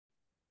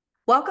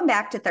Welcome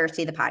back to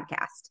Thirsty the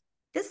podcast.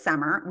 This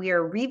summer, we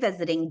are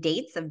revisiting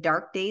dates of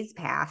dark days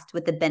past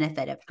with the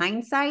benefit of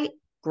hindsight,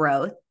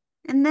 growth,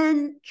 and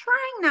then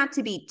trying not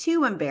to be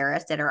too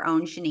embarrassed at our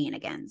own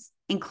shenanigans,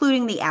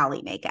 including the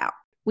alley makeout.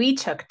 We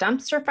took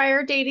dumpster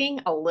fire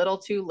dating a little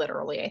too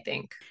literally, I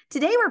think.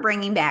 Today, we're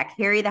bringing back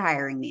Harry the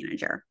hiring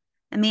manager,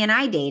 a man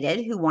I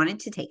dated who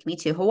wanted to take me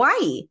to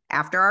Hawaii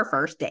after our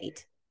first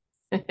date.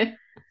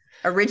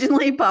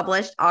 Originally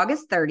published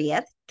August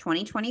 30th,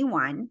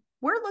 2021,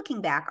 we're looking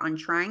back on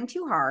trying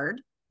too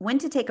hard, when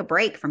to take a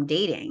break from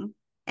dating,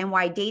 and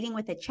why dating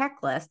with a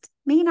checklist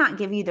may not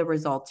give you the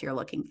results you're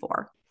looking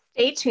for.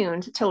 Stay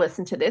tuned to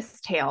listen to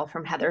this tale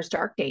from Heather's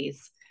dark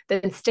days,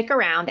 then stick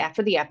around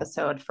after the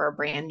episode for a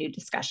brand new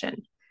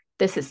discussion.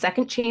 This is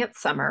Second Chance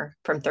Summer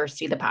from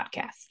Thirsty the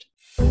podcast.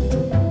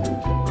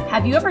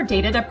 Have you ever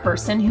dated a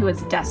person who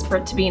is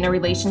desperate to be in a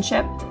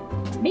relationship?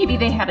 Maybe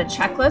they had a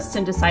checklist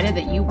and decided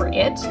that you were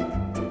it.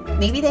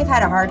 Maybe they've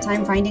had a hard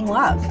time finding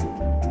love.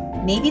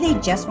 Maybe they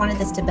just wanted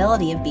the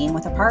stability of being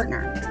with a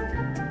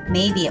partner.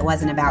 Maybe it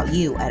wasn't about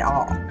you at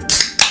all.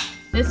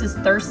 This is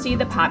Thirsty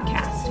the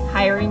podcast,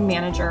 hiring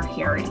manager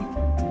Harry.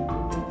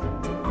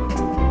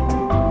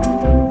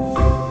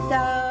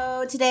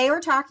 So today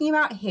we're talking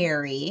about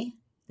Harry.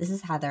 This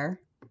is Heather.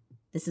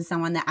 This is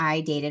someone that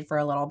I dated for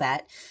a little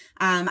bit.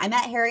 I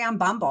met Harry on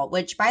Bumble,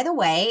 which, by the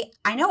way,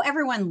 I know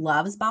everyone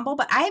loves Bumble,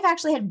 but I have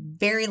actually had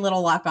very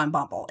little luck on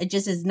Bumble. It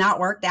just has not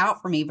worked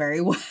out for me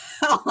very well.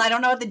 I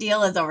don't know what the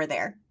deal is over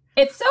there.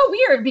 It's so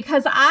weird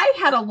because I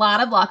had a lot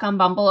of luck on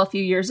Bumble a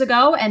few years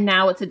ago, and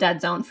now it's a dead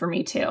zone for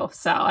me too.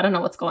 So I don't know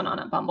what's going on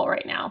at Bumble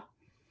right now.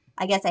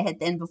 I guess I hit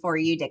the end before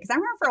you did, because I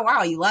remember for a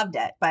while you loved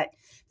it. But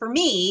for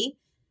me,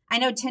 I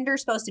know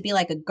Tinder's supposed to be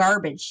like a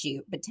garbage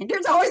chute, but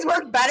Tinder's always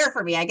worked better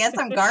for me. I guess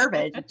I'm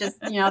garbage. Just,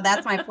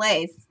 that's my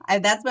place.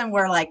 That's been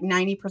where like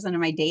 90% of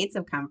my dates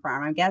have come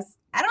from. I don't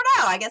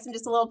know. I guess I'm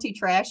just a little too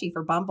trashy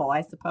for Bumble,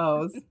 I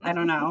suppose. I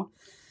don't know.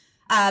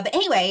 But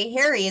anyway,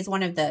 Harry is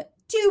one of the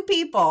two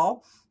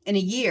people in a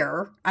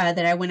year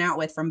that I went out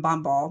with from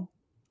Bumble.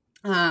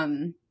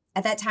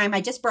 At that time,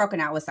 I'd just broken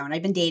out with someone.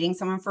 I'd been dating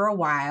someone for a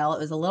while. It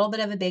was a little bit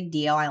of a big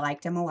deal. I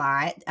liked him a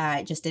lot.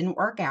 It just didn't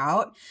work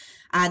out.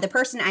 The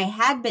person I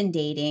had been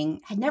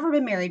dating had never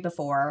been married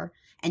before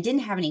and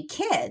didn't have any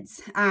kids.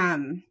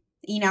 And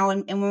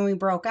when we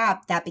broke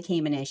up, that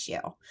became an issue,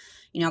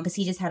 because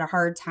he just had a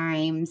hard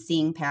time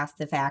seeing past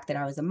the fact that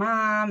I was a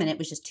mom and it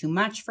was just too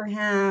much for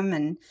him.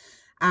 And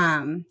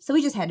so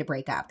we just had to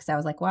break up because I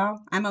was like,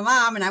 well, I'm a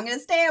mom and I'm going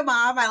to stay a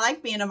mom. I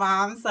like being a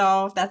mom.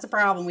 So if that's a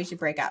problem, we should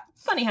break up.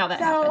 Funny how that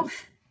happens.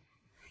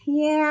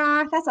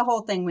 Yeah, that's a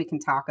whole thing we can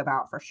talk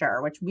about for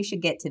sure, which we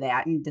should get to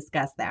that and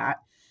discuss that.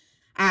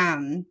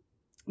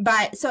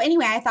 But so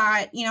anyway, I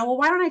thought,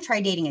 why don't I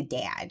try dating a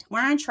dad?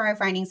 Why don't I try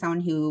finding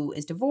someone who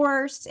is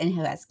divorced and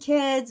who has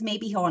kids?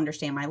 Maybe he'll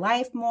understand my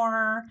life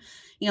more.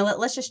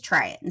 Let's just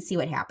try it and see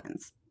what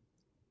happens.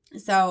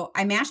 So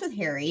I matched with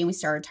Harry and we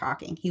started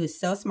talking. He was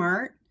so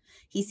smart.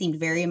 He seemed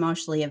very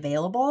emotionally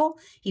available.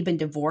 He'd been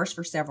divorced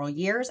for several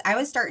years. I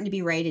was starting to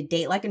be ready to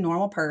date like a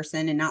normal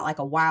person and not like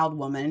a wild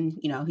woman,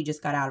 who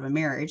just got out of a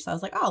marriage. So I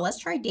was like, oh, let's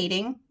try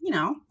dating,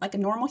 like a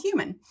normal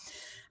human.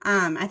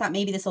 I thought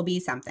maybe this will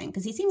be something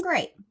because he seemed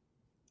great.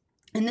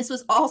 And this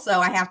was also,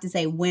 I have to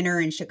say,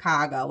 winter in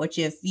Chicago, which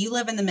if you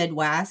live in the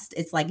Midwest,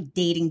 it's like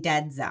dating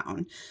dead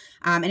zone.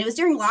 And it was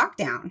during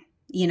lockdown.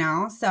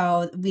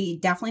 So we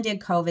definitely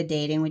did COVID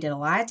dating. We did a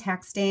lot of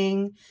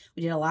texting.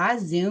 We did a lot of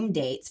Zoom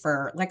dates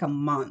for like a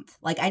month.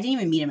 Like I didn't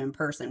even meet him in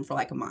person for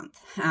like a month.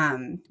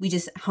 We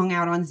just hung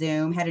out on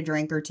Zoom, had a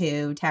drink or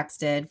two,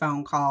 texted,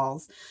 phone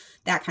calls,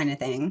 that kind of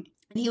thing.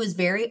 And he was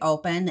very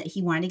open that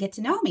he wanted to get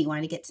to know me,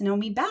 wanted to get to know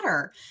me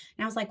better.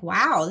 And I was like,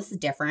 wow, this is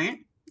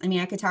different. I mean,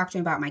 I could talk to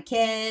him about my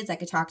kids. I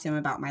could talk to him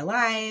about my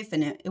life.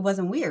 And it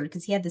wasn't weird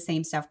because he had the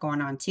same stuff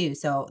going on too.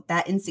 So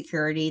that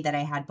insecurity that I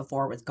had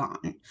before was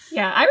gone.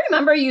 Yeah, I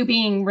remember you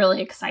being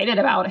really excited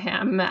about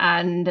him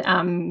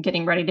and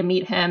getting ready to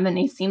meet him. And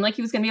he seemed like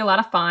he was going to be a lot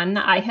of fun.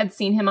 I had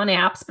seen him on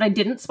apps, but I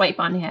didn't swipe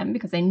on him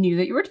because I knew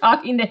that you were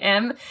talking to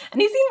him.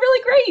 And he seemed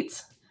really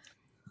great.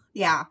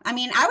 Yeah, I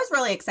mean, I was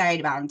really excited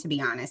about him, to be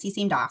honest. He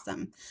seemed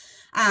awesome.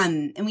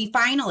 And we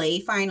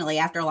finally,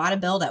 after a lot of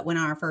buildup, went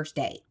on our first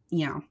date.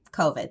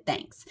 COVID,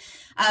 thanks.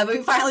 But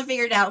we finally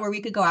figured out where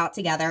we could go out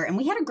together and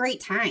we had a great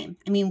time.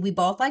 I mean, we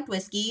both liked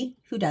whiskey.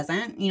 Who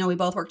doesn't? We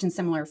both worked in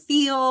similar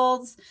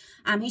fields.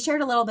 He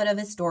shared a little bit of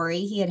his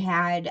story. He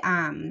had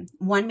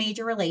one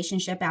major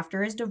relationship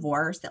after his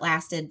divorce that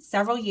lasted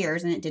several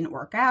years and it didn't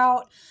work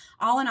out.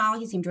 All in all,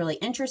 he seemed really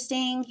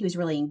interesting. He was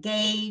really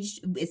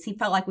engaged. He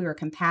felt like we were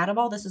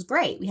compatible. This was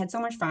great. We had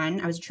so much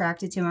fun. I was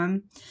attracted to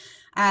him.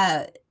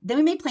 Then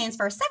we made plans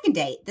for a second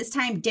date, this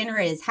time dinner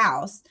at his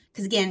house.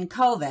 Cause again,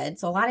 COVID.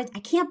 So I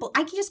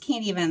just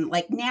can't even,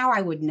 like, now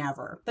I would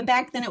never, but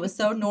back then it was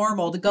so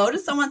normal to go to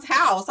someone's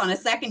house on a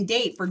second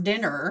date for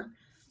dinner.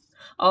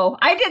 Oh,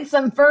 I did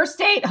some first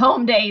date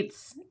home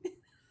dates.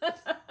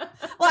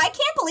 Well, I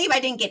can't believe I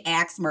didn't get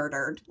axe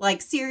murdered.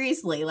 Like,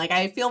 seriously. Like,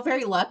 I feel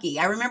very lucky.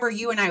 I remember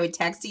you and I would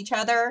text each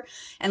other,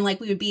 and, like,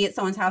 we would be at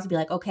someone's house and be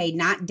like, okay,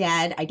 not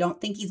dead. I don't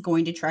think he's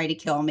going to try to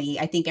kill me.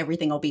 I think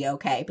everything will be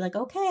okay. Be like,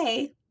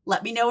 okay,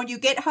 let me know when you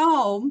get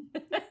home.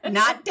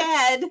 Not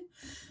dead.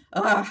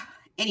 Ugh.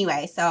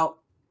 Anyway, so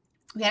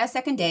we had a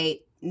second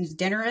date. It was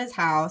dinner at his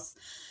house.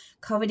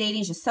 COVID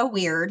dating is just so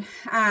weird.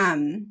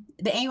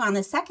 But anyway, on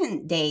the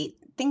second date,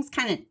 things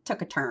kind of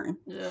took a turn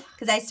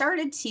because I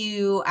started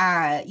to,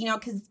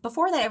 because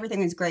before that everything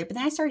was great, but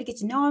then I started to get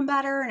to know him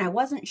better, and I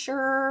wasn't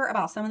sure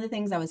about some of the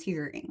things I was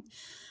hearing.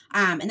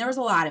 And there was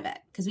a lot of it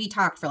because we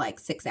talked for like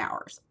 6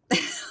 hours,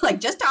 like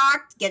just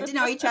talked, get to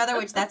know each other,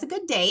 which that's a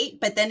good date.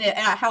 But then,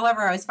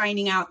 however, I was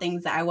finding out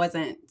things that I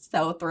wasn't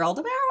so thrilled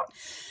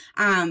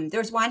about. There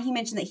was one he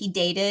mentioned that he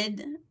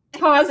dated.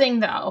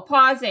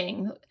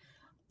 Pausing.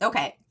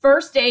 Okay.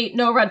 First date,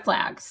 no red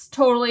flags.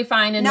 Totally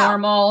fine and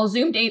normal.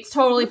 Zoom dates,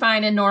 totally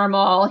fine and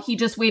normal. He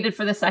just waited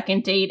for the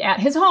second date at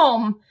his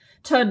home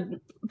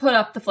to put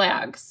up the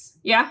flags.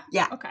 Yeah?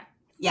 Yeah. Okay.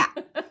 Yeah.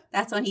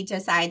 That's when he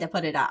decided to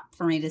put it up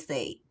for me to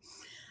see.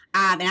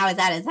 And I was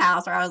at his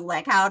house where I was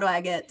like, how do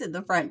I get to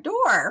the front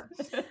door?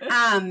 So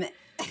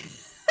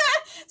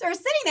I was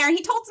sitting there and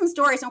he told some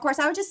stories. And of course,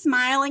 I was just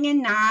smiling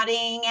and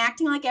nodding,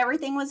 acting like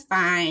everything was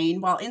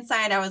fine. While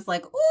inside I was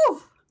like,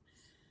 ooh,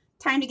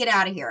 time to get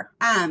out of here.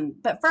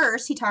 But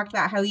first, he talked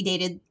about how he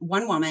dated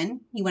one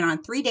woman. He went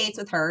on 3 dates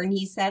with her, and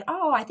he said,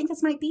 oh, I think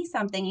this might be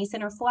something. And he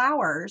sent her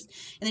flowers.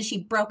 And then she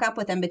broke up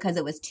with him because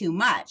it was too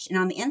much. And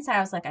on the inside,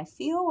 I was like, I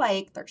feel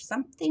like there's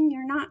something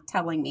you're not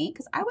telling me,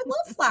 because I would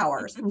love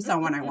flowers from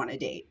someone I want to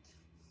date.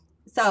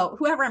 So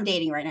whoever I'm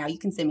dating right now, you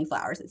can send me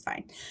flowers. It's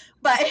fine.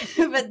 But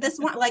this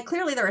one, like,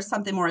 clearly there was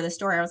something more to the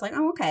story. I was like,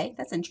 oh, okay,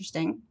 that's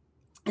interesting.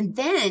 And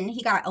then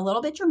he got a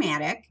little bit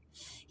dramatic.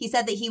 He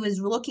said that he was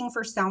looking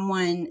for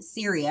someone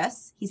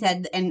serious. He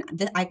said, and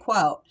I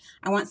quote,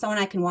 I want someone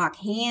I can walk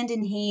hand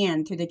in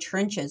hand through the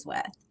trenches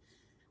with,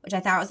 which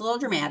I thought was a little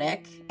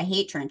dramatic. I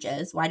hate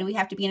trenches. Why do we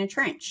have to be in a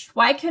trench?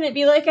 Why couldn't it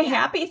be like a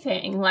happy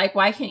thing? Like,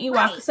 why can't you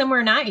walk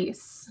somewhere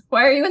nice?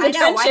 Why are you in the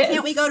trenches? Why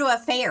can't we go to a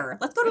fair?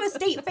 Let's go to a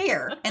state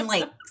fair and,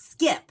 like,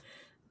 skip.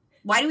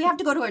 Why do we have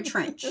to go to a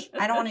trench?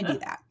 I don't want to do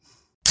that.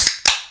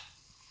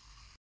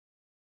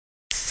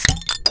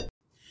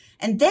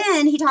 And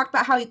then he talked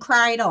about how he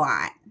cried a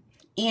lot.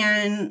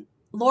 And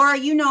Laura,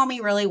 you know me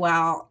really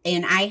well,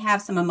 and I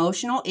have some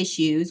emotional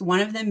issues. One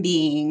of them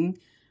being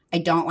I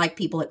don't like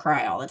people that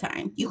cry all the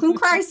time. You can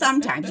cry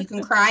sometimes. You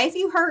can cry if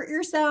you hurt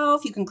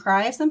yourself. You can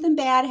cry if something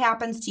bad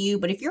happens to you.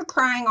 But if you're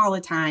crying all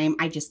the time,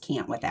 I just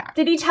can't with that.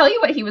 Did he tell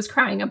you what he was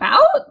crying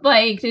about?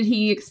 Like, did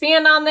he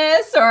expand on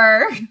this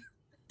or...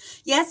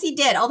 Yes, he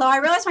did. Although I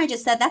realized when I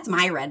just said that's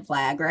my red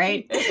flag,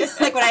 right?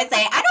 Like when I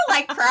say, I don't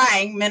like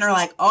crying, men are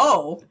like,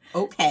 oh,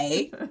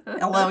 okay.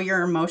 Hello,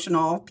 you're an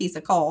emotional piece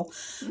of coal.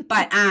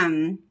 But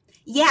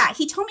yeah,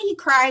 he told me he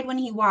cried when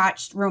he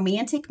watched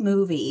romantic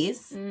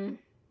movies.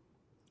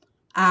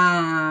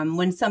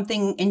 When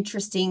something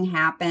interesting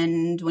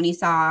happened, when he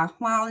saw,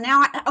 well,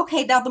 now,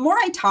 now the more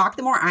I talk,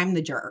 the more I'm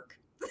the jerk.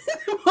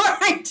 The more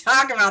I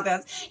talk about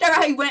this, talk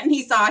about how he went and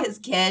he saw his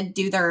kid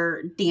do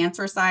their dance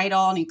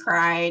recital and he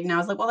cried, and I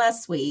was like, well,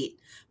 that's sweet,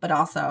 but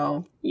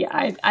also, yeah,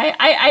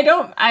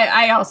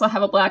 I also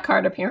have a black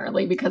card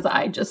apparently because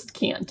I just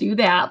can't do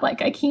that.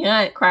 Like, I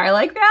can't cry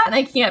like that, and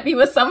I can't be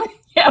with someone.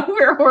 Yeah,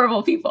 we're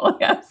horrible people.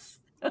 Yes.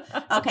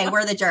 Okay,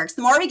 we're the jerks.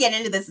 The more we get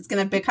into this, it's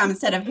going to become,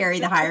 instead of Harry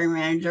the hiring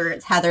manager,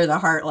 it's Heather the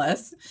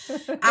heartless.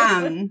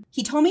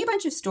 He told me a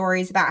bunch of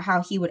stories about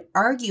how he would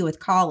argue with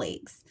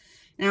colleagues.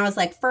 And I was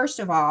like, first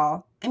of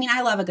all, I mean,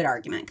 I love a good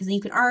argument because then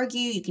you can argue,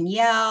 you can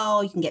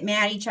yell, you can get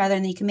mad at each other,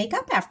 and then you can make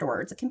up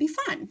afterwards. It can be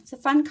fun. It's a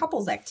fun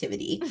couples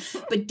activity.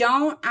 But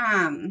don't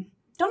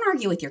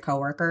argue with your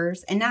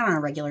coworkers, and not on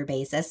a regular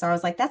basis. So I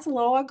was like, that's a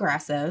little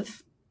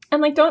aggressive.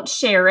 And, like, don't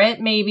share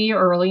it maybe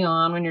early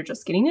on when you're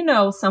just getting to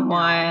know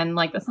someone. No.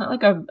 Like, that's not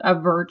like a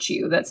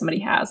virtue that somebody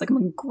has. Like, I'm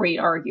a great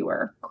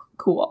arguer.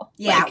 Cool.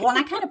 Yeah. Like, well, and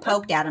I kind of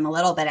poked at him a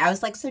little bit. I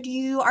was like, so do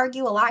you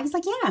argue a lot? He's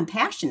like, yeah, I'm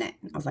passionate.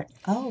 I was like,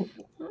 oh,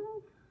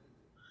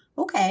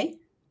 okay.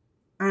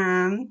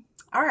 All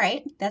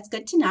right. That's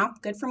good to know.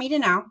 Good for me to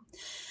know.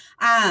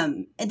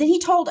 And then he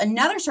told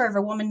another story of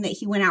a woman that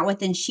he went out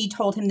with, and she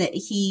told him that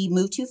he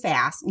moved too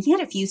fast. And he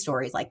had a few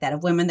stories like that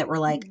of women that were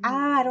like,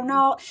 I don't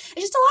know. And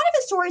just a lot of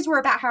his stories were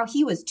about how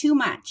he was too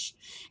much.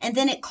 And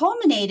then it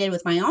culminated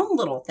with my own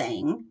little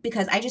thing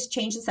because I just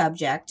changed the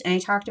subject and I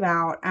talked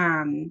about,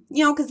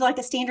 because like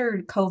a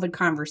standard COVID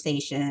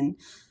conversation,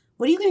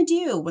 what are you going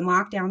to do when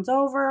lockdown's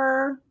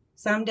over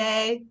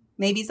someday?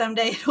 Maybe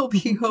someday it'll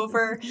be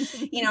over.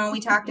 We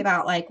talked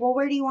about like, well,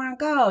 where do you want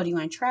to go? Do you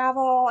want to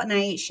travel? And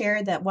I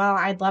shared that, well,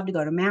 I'd love to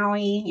go to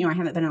Maui. I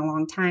haven't been in a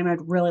long time.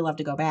 I'd really love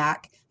to go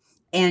back.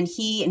 And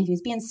he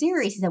was being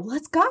serious. He said, well,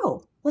 let's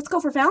go. Let's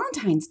go for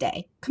Valentine's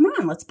Day. Come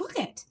on, let's book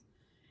it.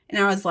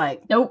 And I was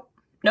like, nope.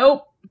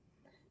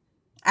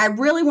 I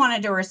really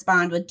wanted to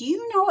respond with, do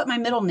you know what my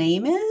middle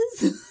name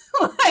is?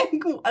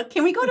 Like,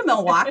 can we go to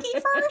Milwaukee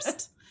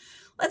first?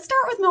 let's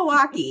start with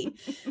Milwaukee.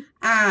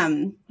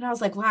 And I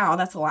was like, wow,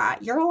 that's a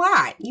lot. You're a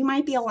lot. You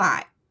might be a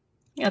lot.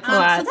 That's a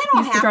lot. So that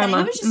all happened.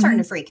 It was just starting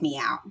to freak me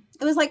out.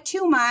 It was like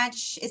too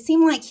much. It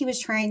seemed like he was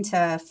trying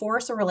to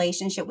force a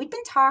relationship. We'd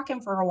been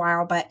talking for a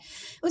while, but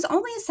it was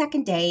only a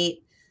second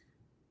date.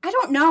 I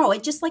don't know.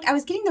 It just like I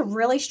was getting the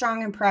really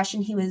strong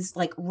impression he was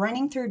like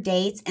running through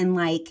dates and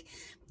like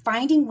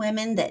finding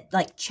women that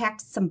like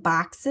checked some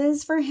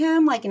boxes for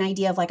him, like an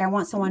idea of like, I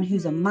want someone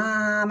who's a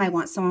mom. I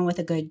want someone with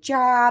a good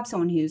job,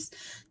 someone who's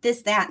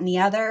this, that, and the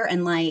other.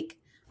 And like,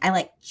 I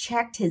like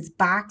checked his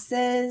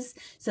boxes.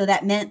 So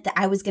that meant that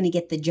I was going to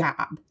get the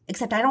job,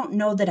 except I don't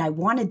know that I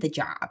wanted the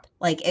job.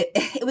 Like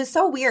it was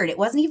so weird. It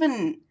wasn't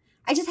even,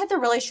 I just had the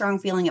really strong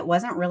feeling it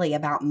wasn't really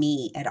about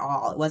me at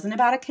all. It wasn't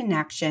about a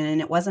connection.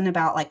 It wasn't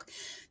about like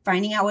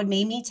finding out what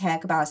made me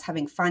tick, about us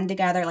having fun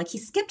together. Like he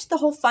skipped the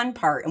whole fun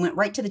part and went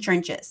right to the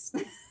trenches.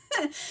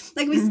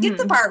 Like we skipped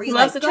the part where you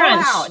like go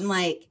out and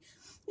like,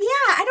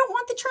 yeah, I don't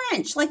want the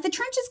trench. Like the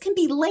trenches can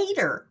be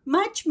later,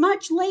 much,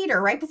 much later,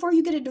 right before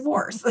you get a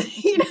divorce.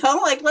 You know,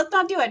 like let's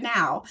not do it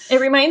now. It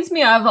reminds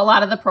me of a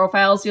lot of the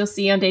profiles you'll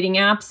see on dating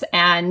apps,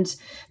 and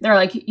they're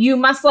like, you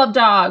must love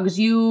dogs,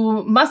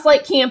 you must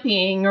like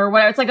camping or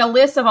whatever. It's like a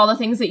list of all the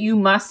things that you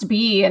must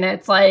be. And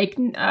it's like,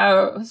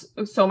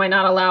 so am I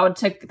not allowed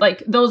to,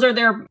 like, those are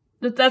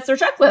that's their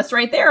checklist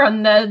right there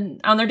on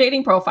their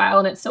dating profile.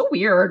 And it's so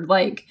weird.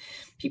 Like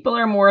people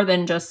are more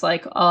than just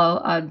like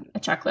a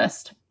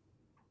checklist.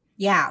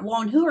 Yeah. Well,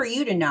 and who are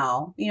you to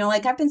know? You know,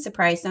 like I've been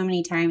surprised so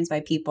many times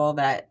by people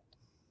that,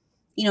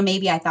 you know,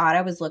 maybe I thought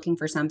I was looking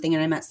for something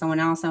and I met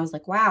someone else and I was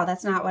like, wow,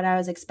 that's not what I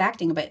was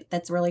expecting, but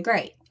that's really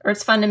great. Or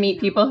it's fun to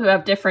meet people who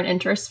have different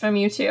interests from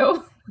you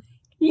too.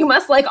 You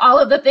must like all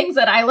of the things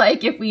that I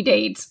like if we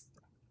date.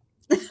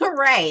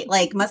 Right.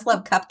 Like must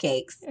love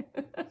cupcakes.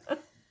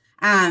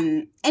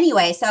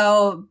 Anyway,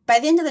 so by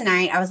the end of the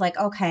night, I was like,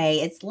 okay,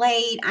 it's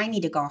late. I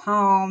need to go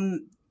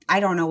home. I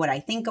don't know what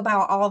I think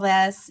about all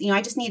this. You know,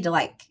 I just need to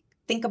like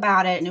think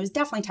about it. And it was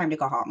definitely time to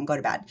go home and go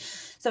to bed.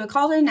 So we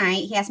called it a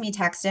night. He asked me to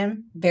text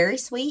him. Very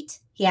sweet.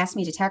 He asked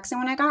me to text him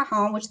when I got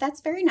home, which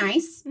that's very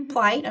nice.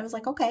 Polite. I was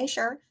like, okay,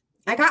 sure.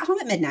 I got home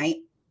at midnight.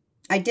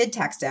 I did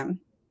text him.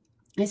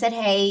 I said,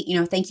 hey, you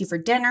know, thank you for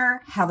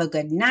dinner. Have a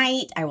good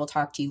night. I will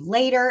talk to you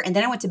later. And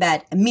then I went to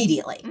bed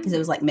immediately because it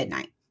was like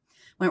midnight.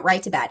 Went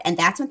right to bed. And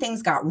that's when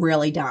things got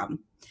really dumb.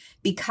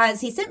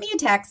 Because he sent me a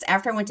text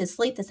after I went to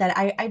sleep that said,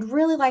 I'd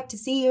really like to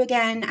see you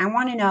again. I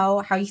want to know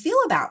how you feel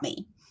about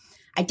me.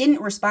 I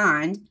didn't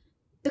respond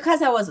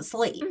because I was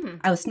asleep.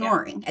 I was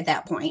snoring at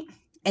that point.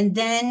 And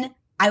then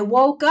I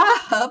woke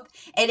up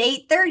at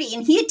 8:30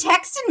 and he had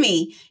texted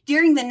me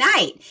during the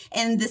night.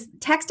 And this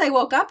text I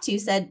woke up to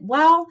said,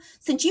 well,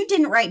 since you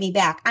didn't write me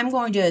back, I'm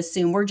going to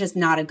assume we're just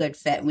not a good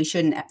fit and we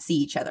shouldn't see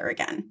each other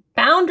again.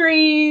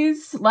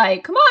 Boundaries.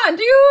 Like, come on,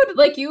 dude.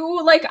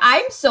 Like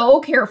I'm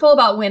so careful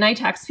about when I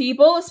text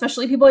people,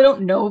 especially people I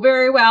don't know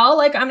very well.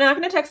 Like, I'm not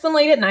going to text them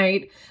late at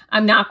night.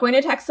 I'm not going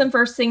to text them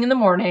first thing in the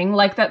morning.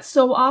 Like, that's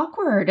so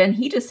awkward. And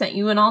he just sent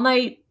you an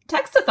all-night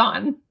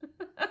textathon.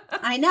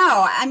 I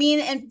know. I mean,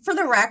 and for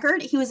the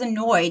record, he was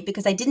annoyed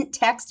because I didn't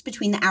text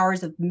between the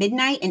hours of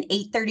midnight and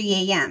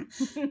 8:30 a.m.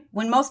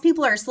 when most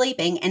people are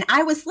sleeping, and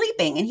I was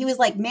sleeping, and he was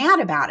like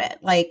mad about it.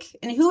 Like,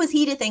 and who was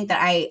he to think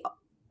that I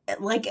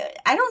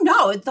don't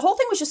know. The whole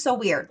thing was just so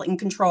weird, like, and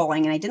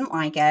controlling, and I didn't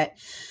like it.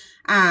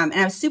 And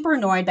I was super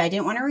annoyed, but I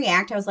didn't want to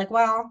react. I was like,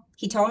 well,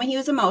 he told me he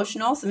was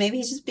emotional, so maybe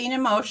he's just being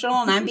emotional,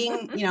 and I'm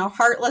being, you know,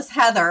 heartless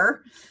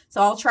Heather. So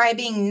I'll try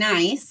being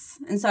nice.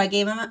 And so I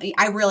gave him,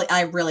 I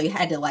really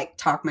had to like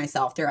talk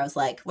myself through. I was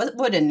like, what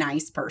would a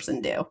nice person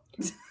do?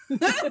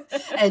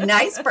 A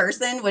nice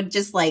person would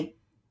just like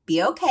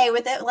be okay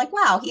with it. Like,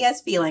 wow, he has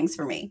feelings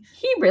for me.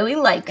 He really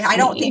likes me. I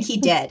don't think he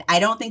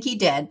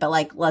did. But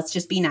like, let's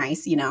just be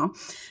nice, you know?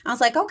 I was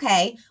like,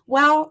 okay,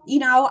 well, you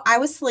know, I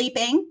was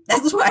sleeping.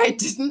 That's why I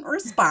didn't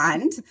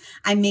respond.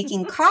 I'm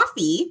making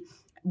coffee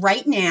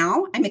right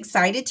now. I'm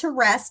excited to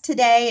rest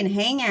today and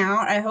hang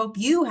out. I hope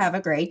you have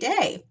a great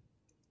day.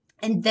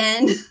 And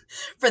then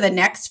for the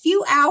next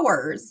few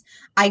hours,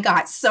 I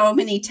got so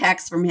many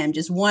texts from him,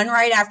 just one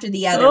right after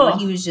the other, where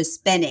he was just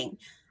spinning.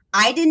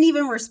 I didn't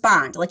even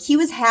respond. Like, he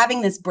was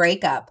having this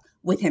breakup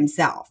with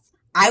himself.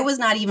 I was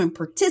not even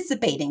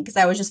participating because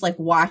I was just like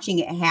watching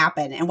it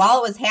happen. And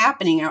while it was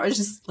happening, I was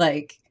just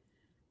like,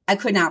 I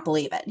could not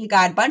believe it. He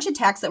got a bunch of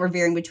texts that were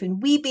veering between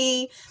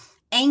weepy,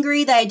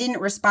 angry that I didn't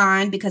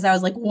respond because I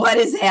was like, what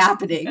is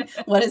happening?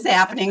 What is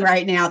happening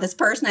right now? This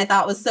person I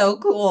thought was so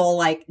cool,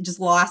 like, just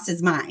lost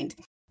his mind.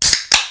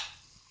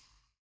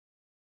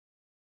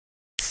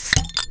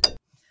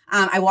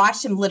 I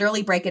watched him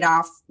literally break it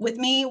off with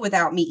me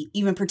without me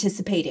even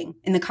participating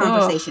in the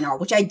conversation,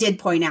 which I did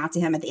point out to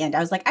him at the end. I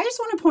was like, I just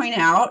want to point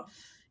out,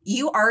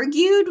 you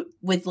argued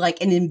with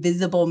like an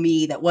invisible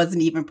me that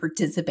wasn't even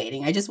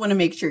participating. I just want to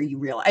make sure you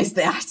realize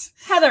that.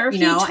 Heather,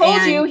 he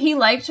told you he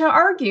liked to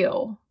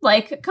argue.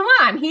 Like, come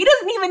on. He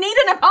doesn't even need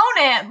an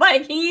opponent.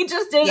 Like, he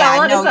just did it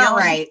all on his own. You're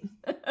right.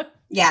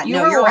 Yeah,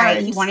 you're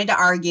right. He wanted to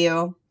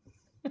argue.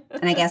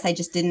 And I guess I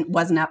just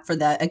wasn't up for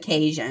the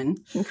occasion.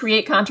 Can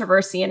create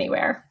controversy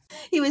anywhere.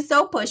 He was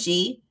so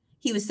pushy.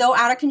 He was so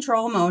out of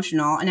control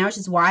emotional. And I was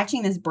just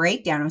watching this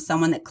breakdown of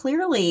someone that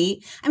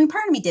clearly, I mean,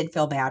 part of me did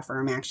feel bad for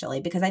him actually,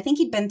 because I think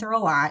he'd been through a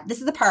lot. This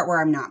is the part where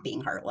I'm not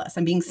being heartless.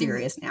 I'm being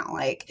serious now.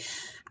 Like,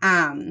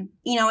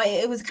 you know,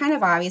 it was kind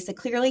of obvious that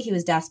clearly he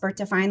was desperate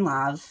to find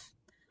love.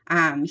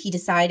 He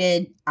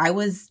decided I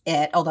was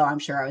it, although I'm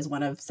sure I was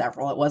one of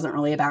several. It wasn't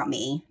really about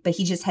me, but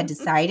he just had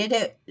decided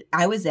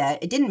I was it.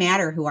 It didn't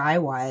matter who I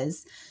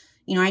was.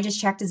 You know, I just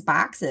checked his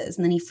boxes,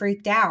 and then he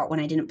freaked out when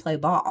I didn't play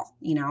ball,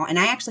 you know, and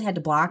I actually had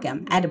to block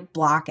him. I had to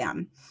block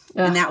him.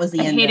 Ugh, and that was the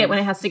end. I hate it when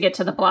it has to get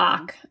to the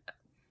block.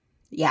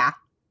 Yeah.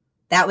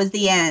 That was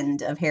the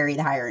end of Harry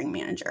the hiring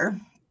manager.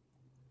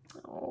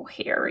 Oh,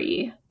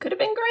 Harry. Could have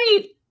been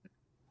great,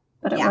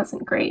 but it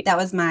wasn't great. That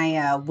was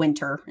my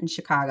winter in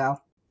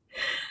Chicago.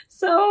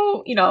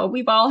 So, you know,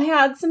 we've all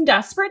had some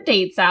desperate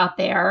dates out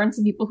there and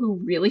some people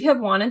who really have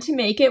wanted to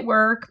make it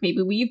work.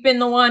 Maybe we've been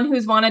the one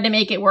who's wanted to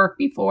make it work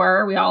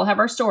before. We all have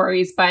our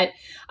stories, but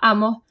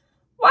why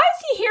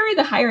is he Harry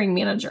the hiring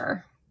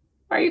manager?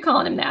 Why are you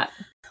calling him that?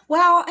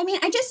 Well, I mean,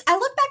 I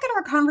look back at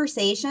our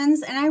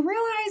conversations and I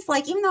realized,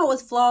 like, even though it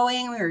was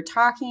flowing, we were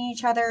talking to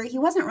each other, he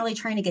wasn't really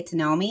trying to get to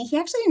know me. He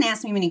actually didn't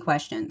ask me many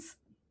questions.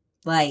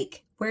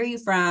 Like, where are you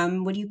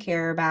from? What do you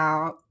care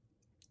about?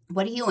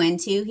 What are you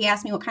into? He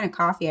asked me what kind of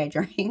coffee I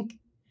drank.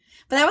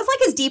 But that was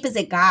like as deep as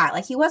it got.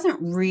 Like, he wasn't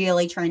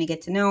really trying to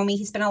get to know me.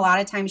 He spent a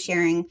lot of time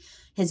sharing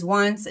his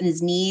wants and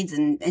his needs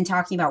and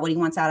talking about what he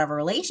wants out of a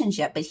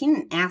relationship. But he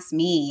didn't ask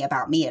me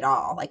about me at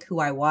all, like who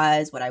I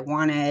was, what I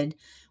wanted,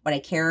 what I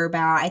care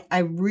about. I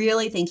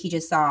really think he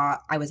just saw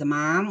I was a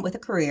mom with a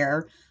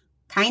career,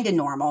 kind of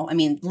normal. I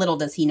mean, little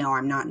does he know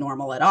I'm not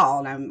normal at all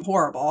and I'm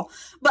horrible.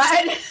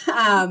 But,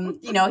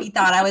 you know, he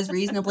thought I was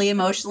reasonably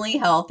emotionally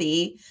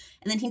healthy.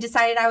 And then he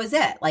decided I was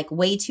it, like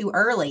way too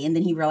early. And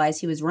then he realized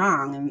he was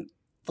wrong and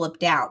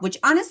flipped out, which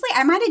honestly,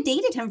 I might have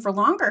dated him for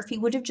longer if he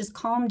would have just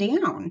calmed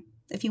down.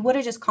 If he would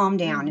have just calmed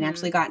down and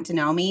actually gotten to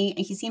know me.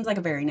 And he seems like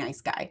a very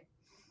nice guy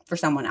for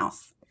someone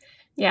else.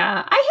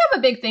 Yeah, I have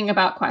a big thing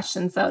about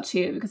questions though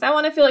too, because I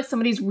want to feel like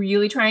somebody's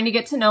really trying to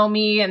get to know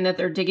me and that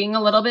they're digging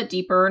a little bit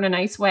deeper in a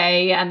nice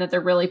way and that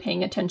they're really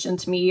paying attention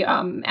to me.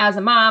 As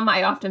a mom,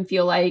 I often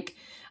feel like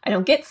I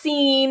don't get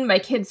seen. My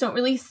kids don't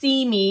really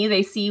see me.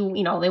 They see,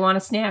 you know, they want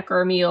a snack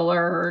or a meal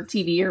or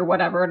TV or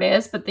whatever it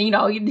is. But, you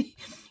know, you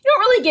don't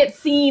really get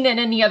seen in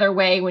any other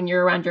way when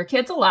you're around your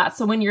kids a lot.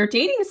 So when you're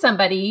dating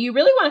somebody, you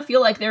really want to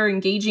feel like they're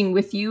engaging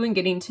with you and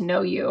getting to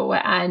know you.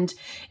 And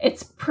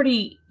it's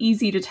pretty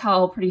easy to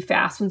tell pretty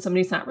fast when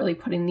somebody's not really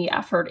putting the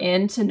effort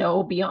in to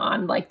know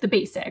beyond like the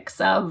basics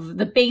of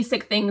the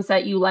basic things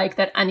that you like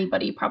that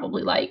anybody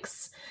probably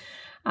likes.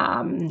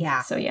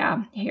 So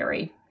yeah,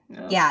 Harry.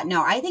 Yeah,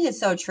 no, I think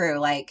it's so true.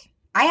 Like,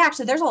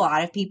 there's a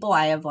lot of people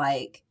I have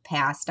like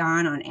passed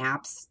on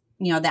apps,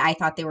 you know, that I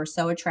thought they were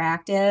so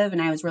attractive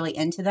and I was really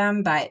into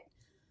them, but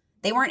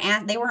they weren't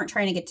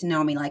trying to get to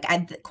know me.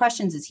 Like,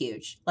 questions is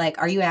huge. Like,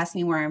 are you asking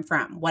me where I'm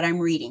from, what I'm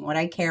reading, what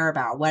I care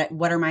about,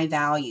 what are my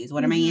values,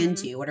 what am I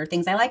into, what are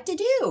things I like to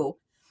do?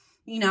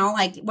 You know,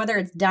 like whether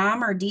it's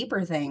dumb or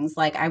deeper things,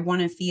 like I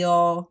want to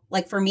feel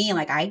like for me,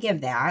 like I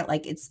give that,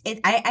 like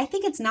I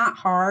think it's not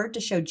hard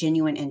to show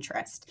genuine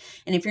interest.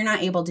 And if you're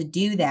not able to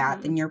do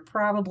that, then you're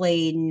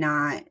probably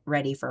not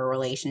ready for a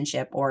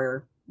relationship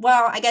or,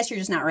 well, I guess you're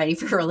just not ready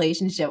for a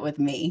relationship with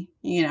me.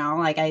 You know,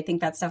 like I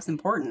think that stuff's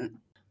important.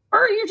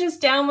 Or you're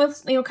just down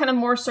with, you know, kind of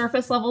more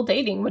surface level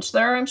dating, which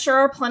there, I'm sure,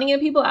 are plenty of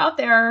people out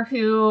there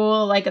who,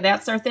 like,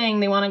 that's their thing.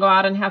 They want to go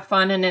out and have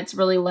fun and it's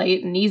really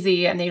light and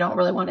easy and they don't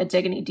really want to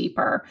dig any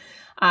deeper.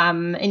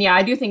 And yeah,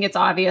 I do think it's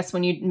obvious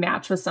when you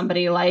match with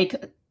somebody,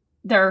 like,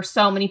 there are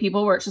so many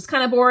people where it's just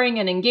kind of boring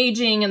and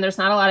engaging and there's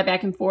not a lot of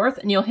back and forth.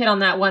 And you'll hit on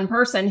that one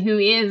person who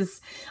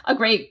is a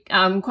great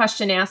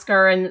question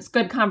asker and it's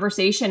good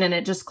conversation and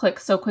it just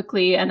clicks so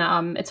quickly. And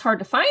it's hard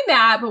to find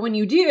that. But when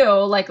you do,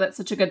 like, that's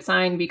such a good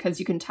sign because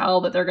you can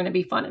tell that they're going to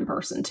be fun in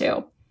person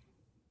too.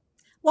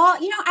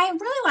 Well, you know, I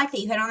really like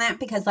that you hit on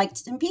that because, like,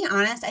 to be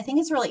honest, I think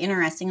it's really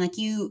interesting. Like,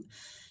 you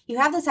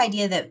have this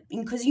idea that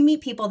because you meet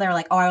people that are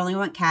like, oh, I only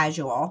want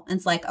casual. And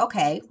it's like,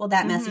 okay, well,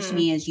 that message to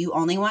me is you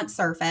only want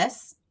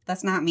surface.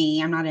 That's not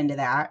me. I'm not into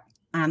that.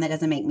 That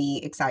doesn't make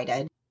me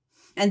excited.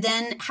 And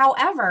then,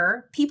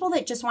 however, people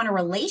that just want a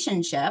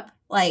relationship,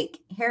 like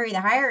Harry the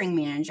hiring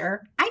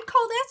manager, I'd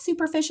call that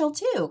superficial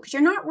too, because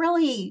you're not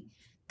really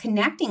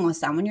connecting with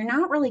someone. You're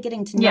not really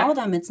getting to know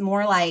them. It's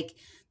more like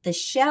the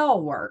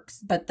shell works,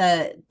 but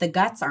the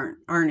guts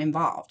aren't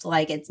involved.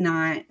 Like, it's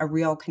not a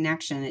real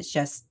connection. It's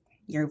just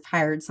you've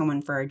hired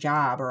someone for a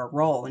job or a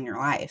role in your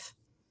life.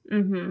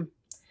 Mm-hmm.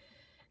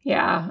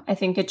 Yeah, I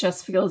think it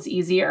just feels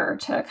easier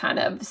to kind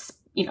of,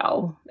 you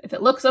know, if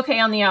it looks okay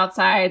on the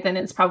outside, then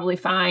it's probably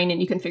fine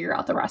and you can figure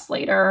out the rest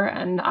later.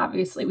 And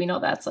obviously we know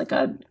that's like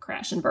a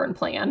crash and burn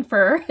plan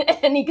for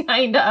any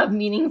kind of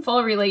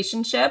meaningful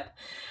relationship.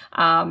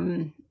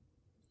 I'm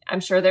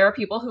sure there are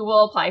people who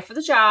will apply for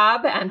the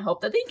job and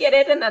hope that they get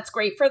it and that's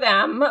great for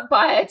them.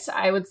 But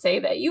I would say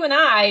that you and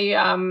I,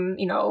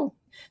 you know,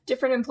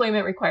 Different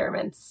employment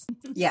requirements.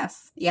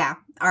 Yes. Yeah.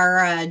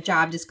 Our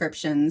job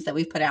descriptions that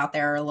we've put out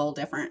there are a little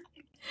different.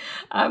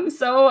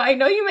 So I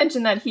know you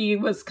mentioned that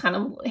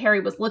Harry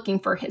was looking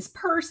for his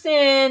person.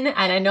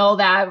 And I know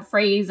that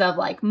phrase of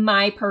like,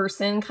 my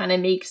person kind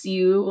of makes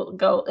you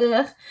go,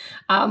 ugh.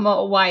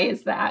 Why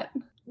is that?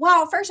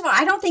 Well, first of all,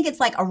 I don't think it's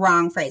like a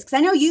wrong phrase because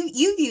I know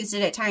you've used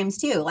it at times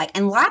too. Like,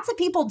 and lots of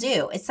people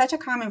do. It's such a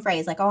common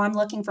phrase like, oh, I'm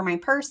looking for my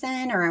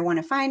person, or I want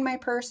to find my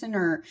person,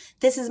 or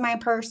this is my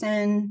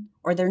person,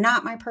 or they're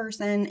not my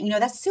person. You know,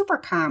 that's super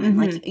common.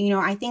 Like, you know,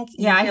 I think.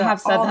 Yeah, I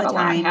have said that a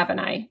lot, haven't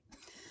I?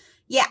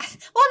 Yeah.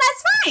 Well,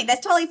 that's fine.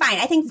 That's totally fine.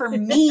 I think for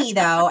me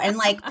though, and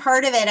like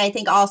part of it, I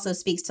think also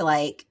speaks to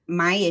like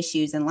my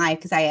issues in life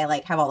because I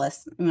like have all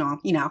this,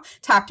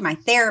 talk to my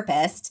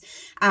therapist.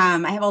 I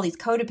have all these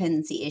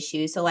codependency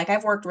issues. So like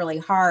I've worked really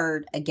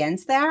hard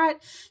against that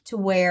to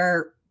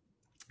where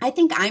I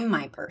think I'm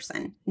my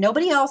person.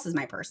 Nobody else is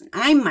my person.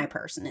 I'm my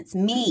person. It's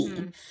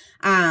me.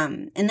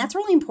 And that's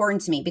really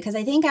important to me because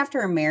I think after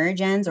a marriage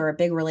ends or a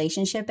big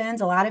relationship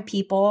ends, a lot of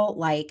people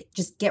like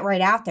just get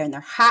right out there and they're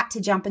hot to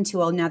jump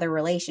into another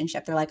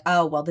relationship. They're like,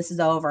 oh, well, this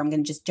is over. I'm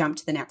going to just jump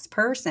to the next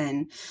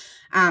person.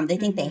 They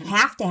think they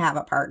have to have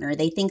a partner.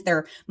 They think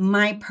they're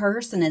my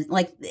person is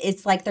like,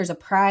 it's like there's a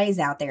prize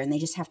out there and they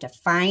just have to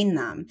find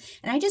them.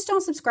 And I just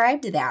don't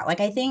subscribe to that.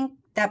 Like, I think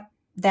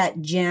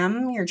that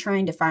gem you're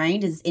trying to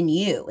find is in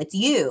you. It's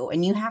you.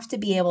 And you have to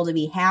be able to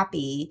be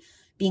happy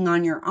being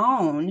on your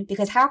own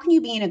because how can you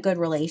be in a good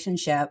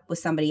relationship with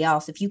somebody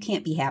else if you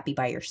can't be happy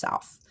by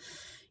yourself?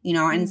 You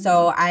know, and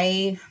so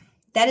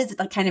that is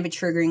kind of a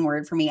triggering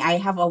word for me. I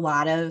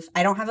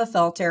don't have a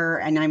filter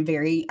and I'm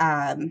very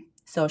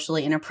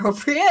socially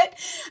inappropriate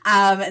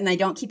and I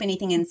don't keep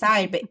anything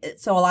inside. But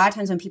so a lot of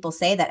times when people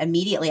say that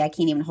immediately I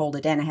can't even hold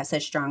it in. I have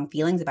such strong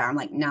feelings about it. I'm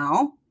like,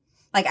 no.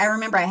 Like, I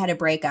remember I had a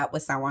breakup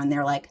with someone.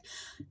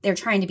 They're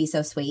trying to be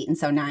so sweet and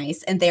so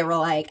nice. And they were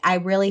like, I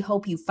really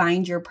hope you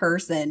find your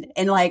person.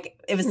 And like,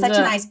 it was such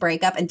a nice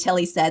breakup until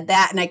he said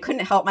that. And I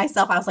couldn't help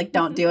myself. I was like,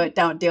 don't do it.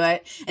 Don't do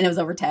it. And it was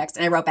over text.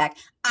 And I wrote back,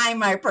 I'm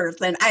my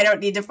person. I don't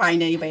need to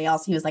find anybody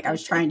else. And he was like, I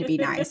was trying to be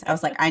nice. I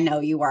was like, I know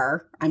you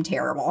are. I'm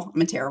terrible.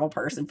 I'm a terrible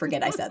person.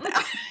 Forget I said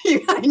that.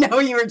 I know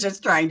you were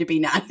just trying to be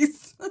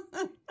nice.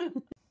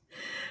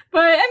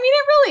 But I mean,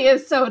 it really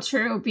is so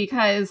true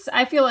because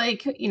I feel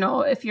like,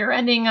 if you're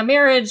ending a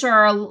marriage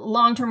or a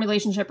long-term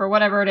relationship or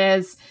whatever it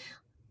is,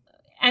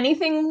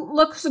 anything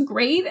looks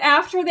great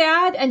after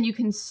that. And you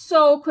can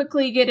so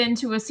quickly get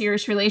into a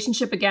serious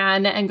relationship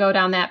again and go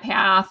down that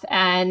path.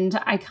 And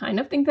I kind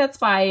of think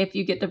that's why if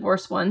you get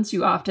divorced once,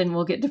 you often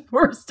will get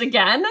divorced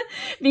again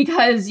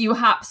because you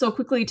hop so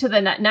quickly to the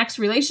next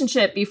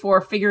relationship before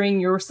figuring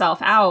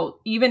yourself out,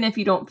 even if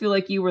you don't feel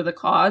like you were the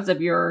cause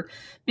of your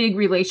big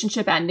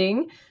relationship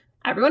ending.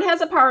 Everyone has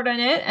a part in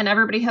it and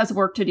everybody has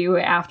work to do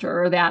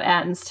after that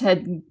ends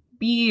to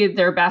be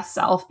their best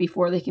self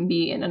before they can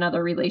be in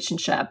another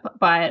relationship.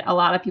 But a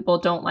lot of people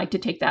don't like to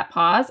take that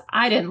pause.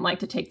 I didn't like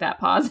to take that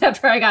pause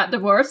after I got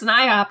divorced and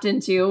I hopped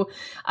into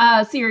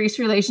a serious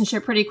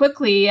relationship pretty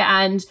quickly.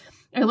 And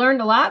I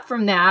learned a lot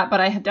from that, but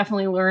I have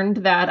definitely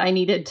learned that I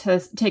needed to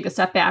take a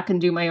step back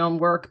and do my own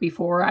work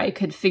before I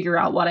could figure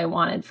out what I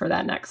wanted for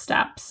that next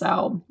step.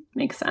 So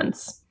makes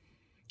sense.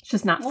 It's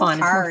just not fun.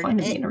 It's more fun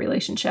to be in a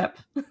relationship.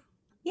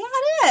 Yeah,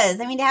 it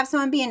is. I mean, to have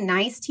someone being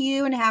nice to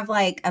you and have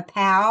like a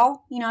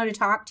pal, to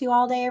talk to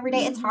all day, every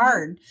day, it's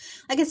hard.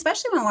 Like,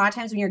 especially when a lot of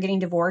times when you're getting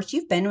divorced,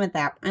 you've been with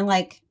that. And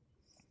like,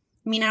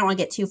 I mean, I don't want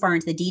to get too far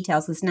into the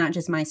details. It's not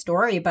just my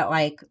story, but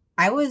like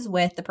I was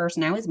with the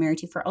person I was married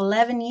to for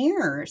 11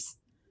 years,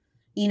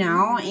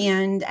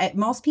 and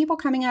most people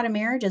coming out of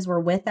marriages were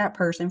with that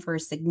person for a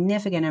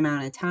significant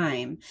amount of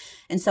time.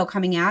 And so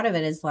coming out of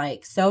it is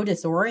like so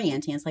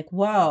disorienting. It's like,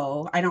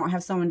 whoa, I don't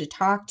have someone to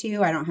talk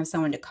to. I don't have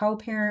someone to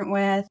co-parent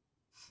with.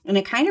 And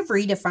it kind of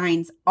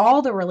redefines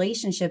all the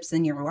relationships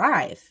in your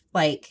life,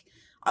 like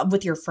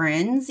with your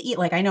friends.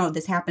 Like, I know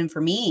this happened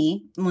for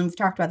me. And we've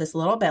talked about this a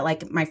little bit,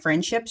 like my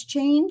friendships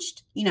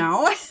changed,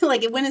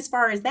 like it went as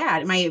far as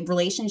that. My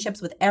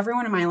relationships with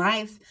everyone in my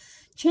life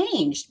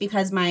changed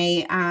because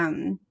my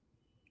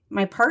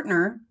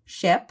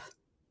partnership,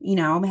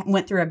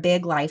 went through a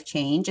big life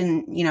change.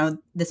 And,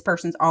 this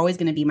person's always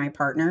going to be my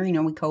partner.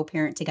 We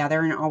co-parent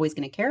together and always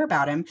going to care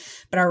about him.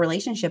 But our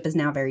relationship is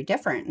now very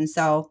different. And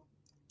so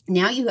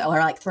now you are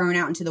like thrown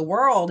out into the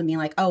world and being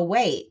like, oh,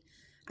 wait,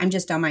 I'm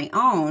just on my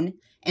own.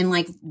 And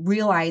like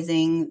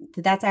realizing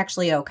that that's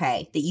actually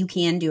okay, that you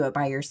can do it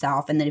by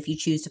yourself. And that if you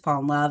choose to fall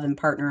in love and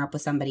partner up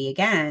with somebody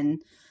again,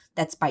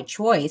 that's by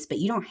choice, but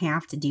you don't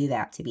have to do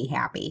that to be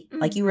happy.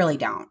 Like, you really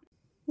don't.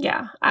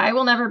 Yeah, I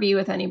will never be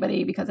with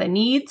anybody because I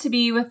need to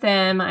be with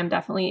them. I'm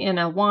definitely in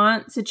a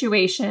want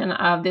situation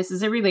of this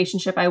is a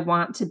relationship I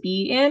want to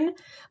be in,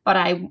 but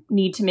I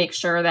need to make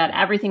sure that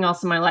everything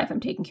else in my life I'm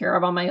taking care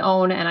of on my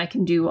own and I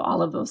can do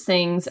all of those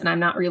things and I'm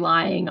not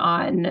relying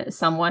on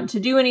someone to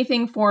do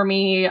anything for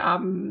me.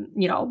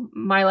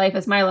 My life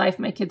is my life.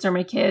 My kids are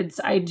my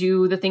kids. I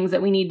do the things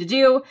that we need to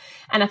do.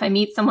 And if I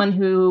meet someone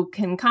who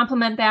can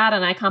complement that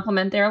and I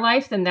complement their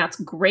life, then that's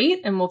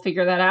great and we'll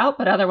figure that out.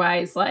 But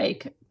otherwise,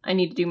 I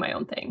need to do my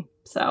own thing.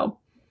 So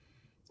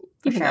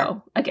even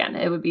though, again,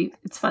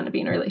 it's fun to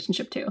be in a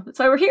relationship too. That's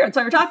why we're here. That's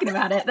why we're talking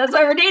about it. That's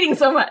why we're dating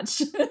so much.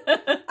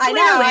 I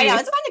know.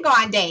 It's fun to go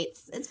on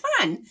dates. It's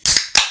fun.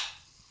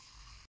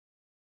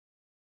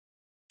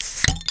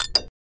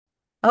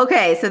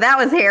 Okay, so that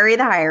was Harry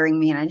the Hiring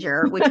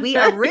Manager, which we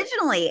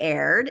originally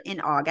aired in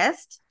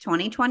August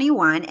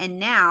 2021. And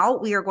now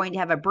we are going to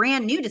have a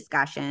brand new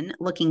discussion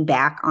looking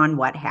back on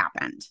what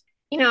happened.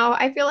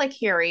 I feel like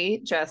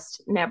Harry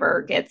just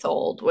never gets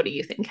old. What do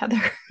you think,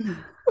 Heather?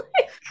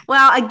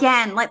 Well,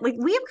 again, like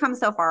we have come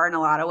so far in a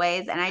lot of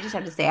ways, and I just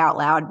have to say out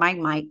loud, my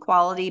mic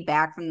quality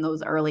back from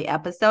those early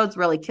episodes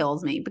really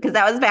kills me because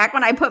that was back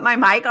when I put my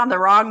mic on the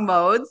wrong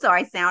mode, so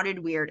I sounded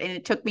weird, and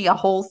it took me a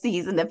whole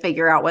season to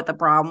figure out what the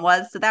problem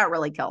was. So that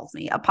really kills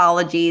me.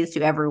 Apologies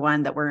to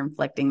everyone that we're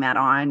inflicting that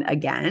on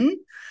again.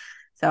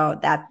 So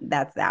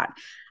that's that.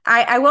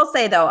 I will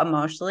say though,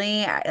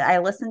 emotionally, I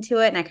listened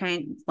to it and I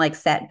kind of like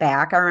sat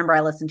back. I remember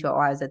I listened to it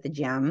while I was at the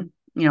gym,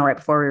 right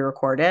before we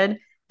recorded.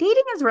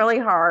 Dating is really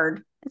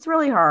hard. It's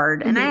really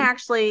hard. Mm-hmm. And I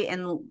actually,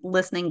 in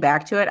listening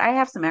back to it, I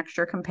have some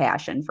extra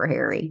compassion for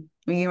Harry.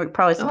 You're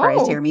probably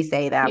surprised to hear me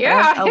say that.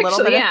 Yeah,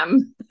 but I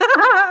am.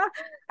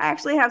 I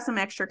actually have some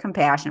extra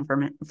compassion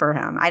for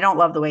him. I don't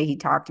love the way he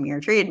talked to me or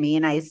treated me,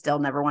 and I still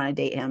never want to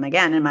date him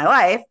again in my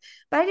life.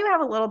 But I do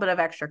have a little bit of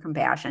extra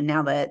compassion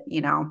now that,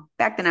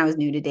 back then I was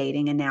new to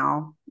dating and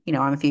now,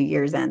 I'm a few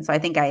years in. So I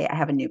think I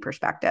have a new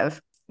perspective.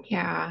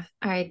 Yeah,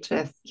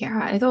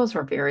 those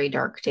were very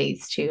dark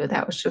days too.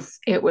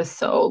 It was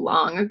so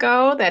long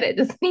ago that it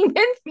doesn't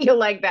even feel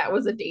like that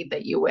was a date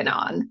that you went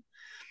on.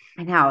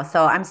 I know.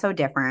 So I'm so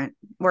different.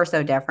 We're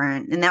so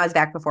different. And that was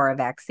back before a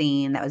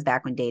vaccine. That was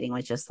back when dating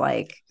was just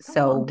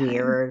so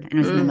weird. And it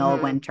was in the middle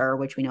of winter,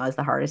 which we know is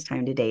the hardest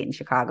time to date in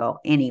Chicago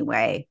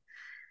anyway.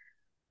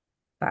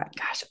 But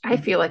gosh, I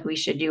feel like we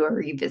should do a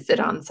revisit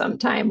on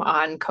sometime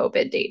on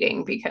COVID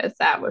dating because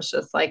that was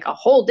just like a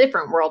whole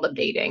different world of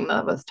dating.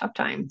 That was tough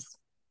times.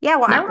 Yeah.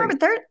 Well,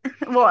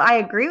 I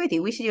agree with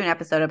you. We should do an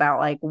episode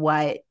about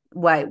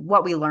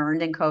what we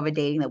learned in COVID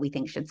dating that we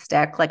think should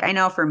stick. I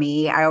know for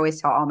me, I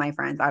always tell all my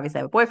friends, obviously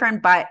I have a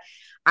boyfriend, but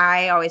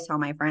I always tell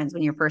my friends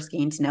when you're first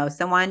getting to know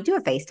someone, do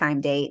a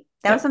FaceTime date.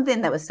 That was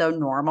something that was so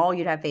normal.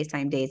 You'd have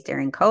FaceTime dates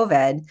during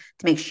COVID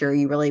to make sure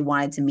you really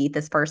wanted to meet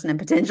this person and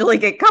potentially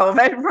get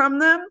COVID from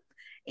them.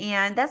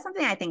 And that's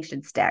something I think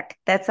should stick.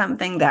 That's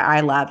something that I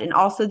loved. And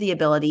also the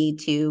ability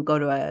to go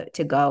to a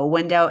to-go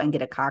window and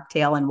get a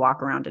cocktail and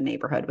walk around a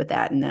neighborhood with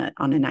that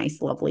on a nice,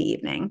 lovely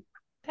evening.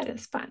 That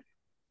is fun.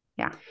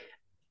 Yeah.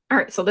 All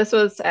right. So this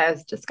was,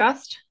 as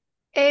discussed,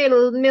 a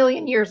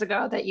million years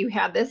ago that you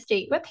had this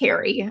date with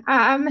Harry.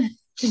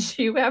 Did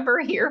you ever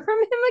hear from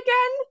him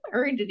again,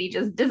 or did he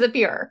just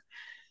disappear?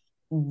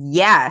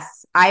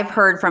 Yes, I've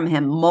heard from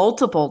him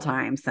multiple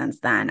times since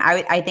then.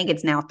 I think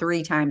it's now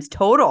 3 times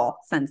total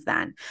since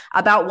then,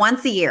 about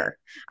once a year.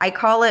 I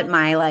call it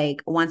my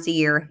once a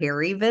year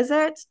Harry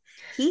visit.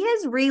 He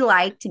has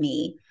reliked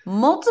me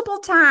multiple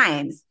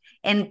times.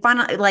 And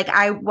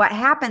what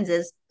happens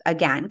is,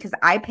 again, because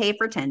I pay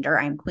for Tinder,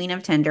 I'm queen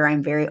of Tinder.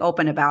 I'm very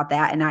open about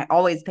that. And I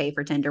always pay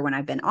for Tinder when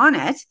I've been on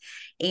it.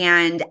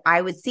 And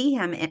I would see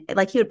him,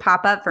 he would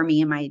pop up for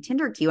me in my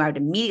Tinder queue. I would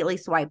immediately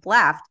swipe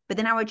left, but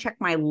then I would check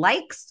my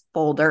likes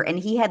folder and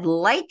he had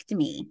liked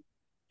me.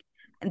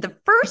 And the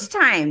first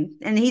time,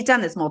 and he's done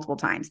this multiple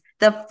times,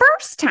 the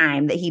first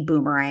time that he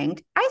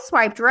boomeranged, I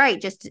swiped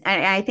right.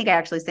 I think I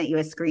actually sent you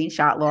a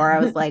screenshot, Laura. I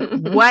was like,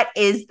 what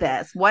is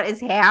this? What is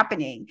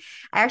happening?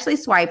 I actually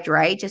swiped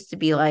right just to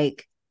be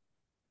like,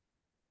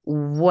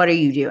 what are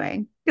you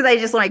doing?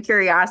 Because my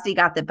curiosity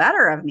got the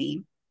better of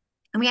me.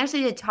 And we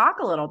actually did talk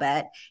a little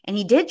bit, and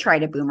he did try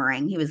to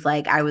boomerang. He was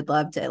like, I would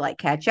love to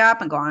catch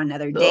up and go on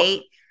another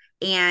date.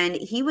 And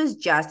he was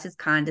just as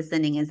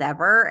condescending as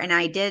ever. And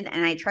I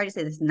tried to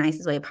say this in the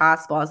nicest way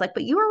possible. I was like,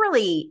 but you were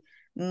really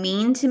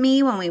mean to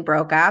me when we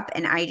broke up.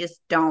 And I just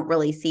don't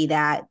really see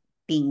that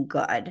being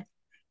good.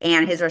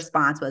 And his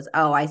response was,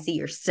 oh, I see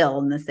you're still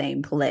in the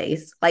same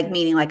place.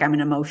 Meaning I'm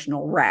an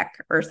emotional wreck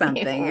or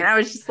something. And I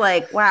was just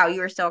like, wow,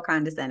 you are still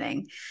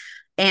condescending.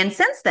 And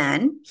since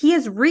then, he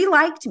has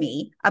reliked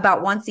me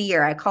about once a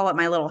year. I call it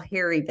my little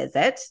Harry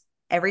visit.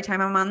 Every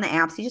time I'm on the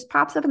apps, he just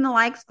pops up in the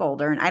likes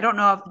folder. And I don't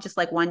know if just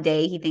one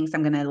day he thinks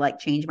I'm going to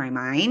change my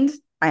mind.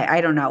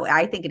 I don't know.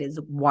 I think it is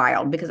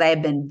wild because I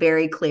have been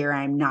very clear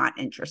I'm not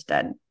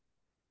interested.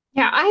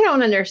 Yeah, I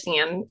don't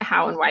understand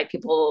how and why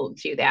people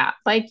do that.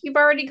 You've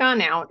already gone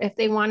out. If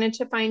they wanted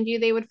to find you,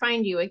 they would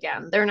find you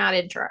again. They're not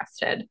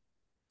interested.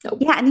 Nope.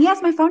 Yeah, and he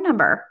has my phone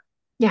number.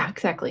 Yeah,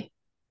 exactly.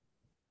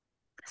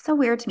 so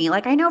weird to me.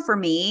 Like, I know for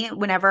me,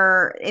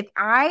 if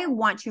I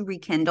want to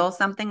rekindle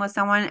something with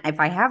someone, if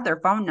I have their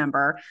phone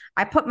number,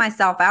 I put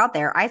myself out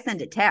there. I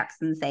send a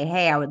text and say,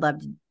 hey, I would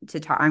love to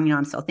talk.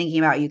 I'm still thinking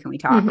about you. Can we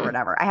talk or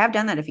whatever? I have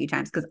done that a few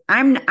times because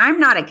I'm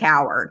not a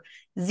coward.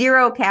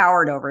 Zero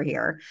coward over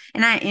here.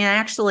 And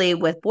actually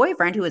with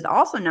boyfriend, who is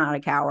also not a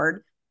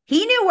coward,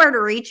 he knew where to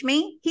reach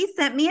me. He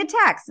sent me a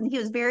text and he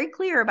was very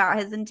clear about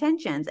his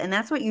intentions. And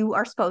that's what you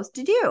are supposed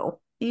to do.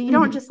 You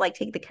don't just like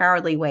take the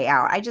cowardly way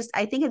out.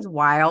 I think it's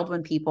wild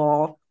when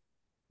people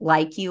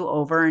like you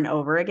over and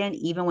over again,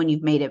 even when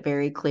you've made it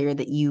very clear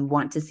that you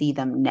want to see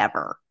them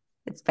never.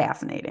 It's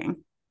fascinating.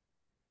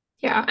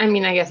 Yeah. I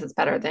mean, I guess it's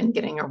better than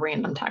getting a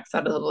random text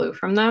out of the blue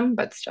from them,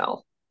 but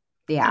still.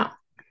 Yeah.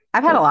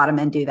 I've had a lot of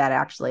men do that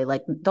actually.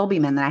 Like there'll be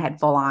men that I had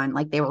full on,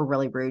 like they were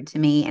really rude to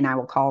me and I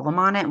will call them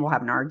on it and we'll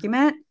have an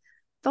argument.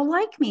 They'll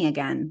like me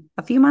again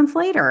a few months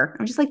later.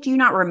 I'm just like, do you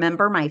not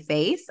remember my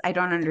face? I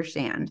don't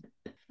understand.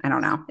 I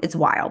don't know. It's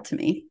wild to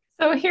me.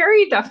 So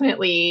Harry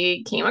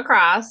definitely came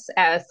across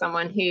as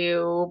someone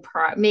who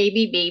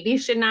maybe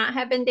should not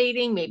have been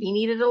dating, maybe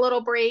needed a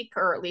little break,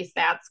 or at least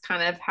that's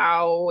kind of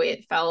how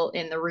it felt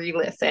in the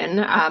re-listen.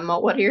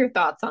 What are your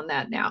thoughts on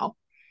that now?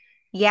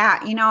 Yeah,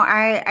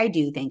 I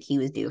do think he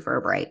was due for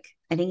a break.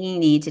 I think you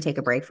need to take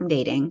a break from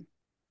dating.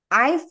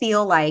 I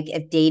feel like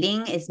if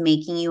dating is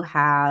making you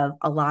have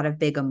a lot of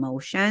big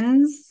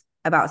emotions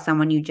about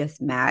someone you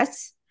just met,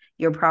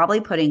 you're probably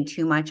putting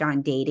too much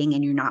on dating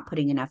and you're not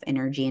putting enough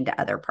energy into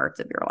other parts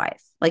of your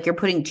life. Like you're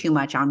putting too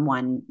much on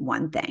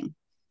one thing.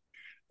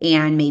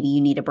 And maybe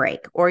you need a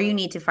break or you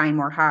need to find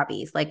more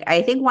hobbies. Like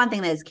I think one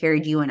thing that has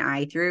carried you and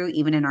I through,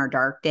 even in our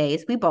dark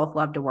days, we both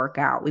love to work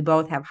out. We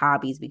both have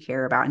hobbies we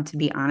care about. And to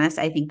be honest,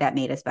 I think that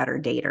made us better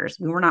daters.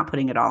 We were not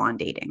putting it all on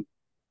dating.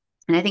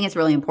 And I think it's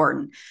really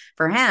important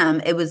for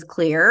him. It was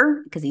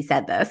clear because he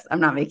said this. I'm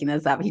not making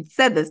this up. He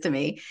said this to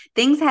me.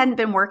 Things hadn't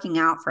been working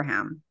out for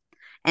him.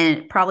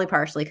 And probably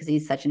partially because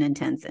he's such an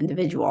intense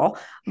individual.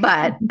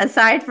 But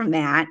aside from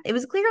that, it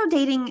was clear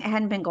dating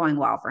hadn't been going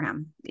well for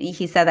him.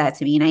 He said that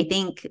to me. And I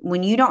think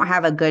when you don't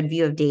have a good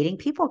view of dating,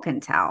 people can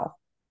tell.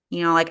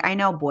 Like I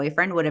know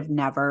boyfriend would have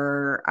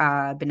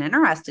never been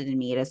interested in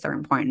me at a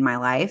certain point in my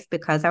life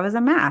because I was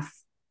a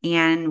mess.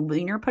 And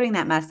when you're putting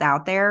that mess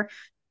out there,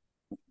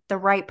 the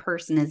right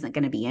person isn't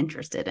going to be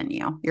interested in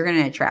you. You're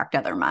going to attract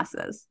other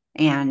messes.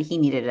 And he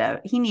needed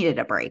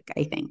a break,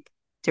 I think,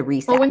 to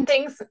reset. Well,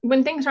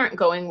 when things aren't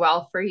going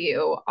well for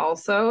you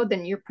also,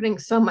 then you're putting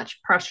so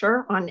much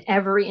pressure on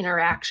every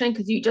interaction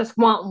because you just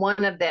want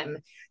one of them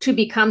to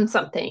become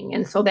something.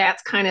 And so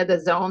that's kind of the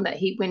zone that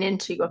he went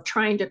into of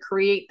trying to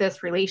create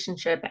this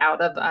relationship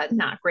out of a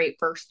not great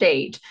first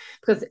date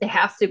because it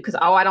has to, because,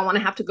 I don't want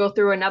to have to go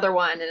through another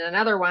one and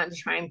another one to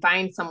try and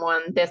find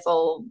someone.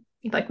 This'll,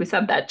 like we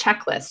said, that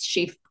checklist.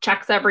 She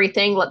checks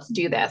everything. Let's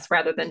do this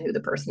rather than who the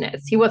person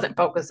is. He wasn't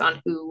focused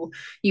on who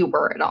you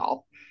were at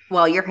all.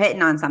 Well, you're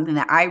hitting on something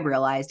that I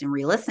realized in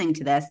re-listening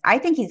to this. I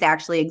think he's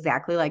actually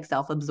exactly like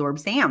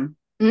self-absorbed Sam.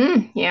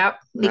 Yep.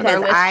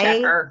 Because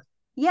I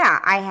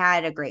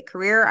had a great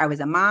career. I was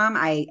a mom.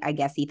 I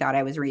guess he thought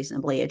I was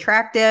reasonably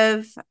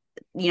attractive.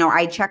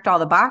 I checked all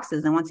the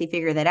boxes. And once he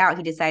figured that out,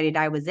 he decided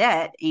I was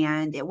it.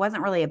 And it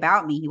wasn't really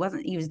about me.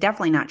 He was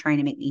definitely not trying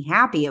to make me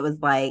happy. It was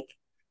like,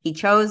 he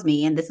chose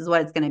me and this is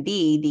what it's going to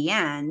be, the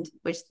end,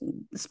 which,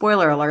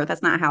 spoiler alert,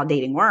 that's not how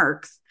dating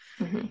works.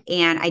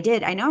 And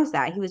I noticed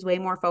that he was way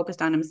more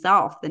focused on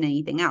himself than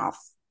anything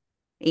else.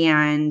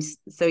 And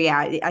so, yeah,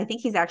 I think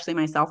he's actually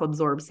my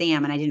self-absorbed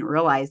Sam. And I didn't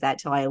realize that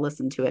till I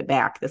listened to it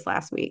back this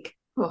last week.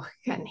 Oh,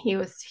 and he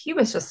was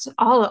just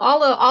all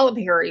of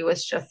Harry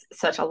was just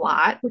such a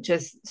lot, which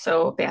is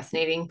so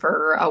fascinating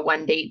for a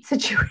one date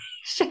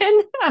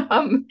situation.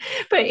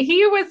 But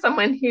he was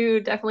someone who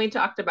definitely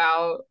talked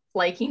about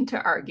liking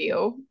to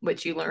argue,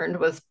 which you learned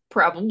was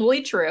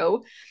probably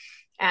true.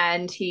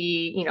 And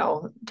he,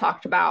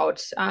 talked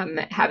about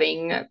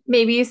having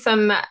maybe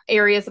some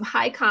areas of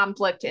high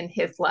conflict in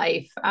his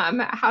life.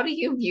 How do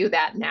you view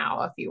that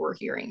now if you were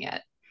hearing it?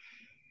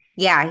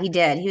 Yeah, he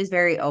did. He was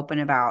very open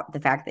about the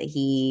fact that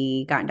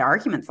he got into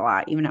arguments a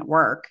lot, even at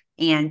work.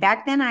 And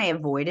back then I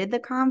avoided the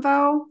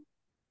convo.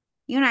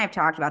 You and I have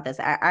talked about this.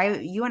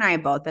 You and I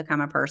have both become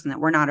a person that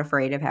we're not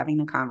afraid of having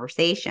the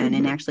conversation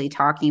and actually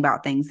talking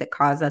about things that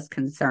cause us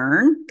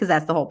concern, because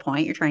that's the whole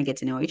point. You're trying to get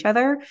to know each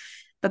other.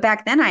 But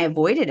back then I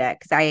avoided it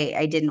because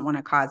I didn't want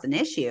to cause an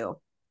issue.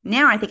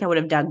 Now I think I would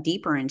have dug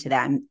deeper into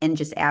that and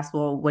just asked,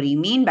 well, what do you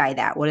mean by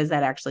that? What does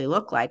that actually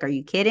look like? Are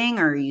you kidding?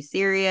 Or are you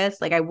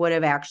serious? Like I would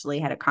have actually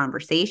had a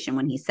conversation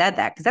when he said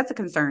that, because that's a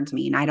concern to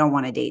me. And I don't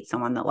want to date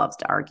someone that loves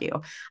to argue.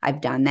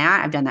 I've done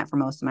that. I've done that for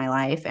most of my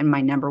life. And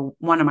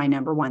one of my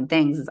number one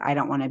things is I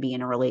don't want to be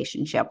in a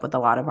relationship with a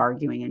lot of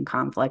arguing and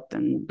conflict.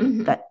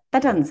 And that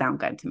doesn't sound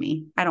good to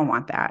me. I don't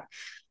want that.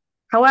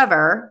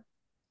 However,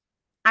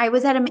 I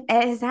was at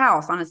his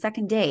house on a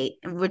second date,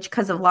 which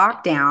because of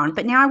lockdown,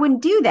 but now I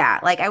wouldn't do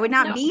that. Like I would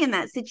not be in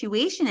that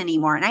situation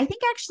anymore. And I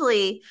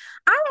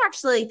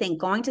actually think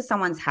going to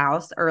someone's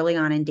house early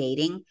on in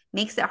dating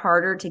makes it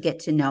harder to get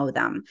to know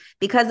them.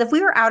 Because if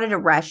we were out at a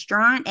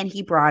restaurant and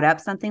he brought up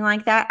something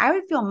like that, I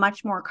would feel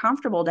much more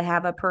comfortable to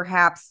have a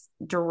perhaps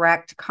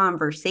direct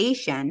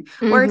conversation.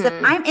 Whereas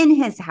if I'm in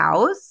his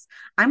house,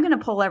 I'm going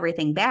to pull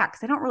everything back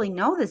because I don't really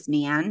know this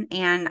man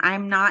and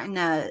I'm not in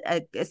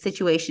a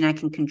situation I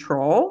can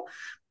control.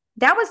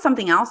 That was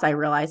something else I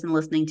realized in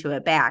listening to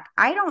it back.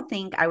 I don't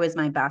think I was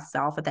my best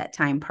self at that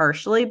time,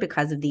 partially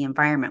because of the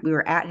environment. We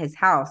were at his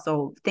house.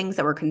 So things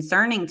that were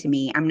concerning to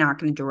me, I'm not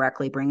going to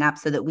directly bring up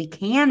so that we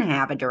can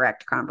have a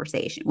direct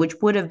conversation, which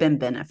would have been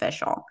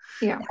beneficial.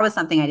 Yeah. That was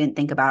something I didn't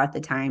think about at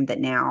the time that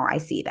now I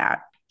see that.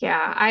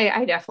 Yeah,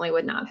 I definitely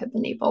would not have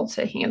been able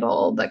to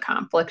handle the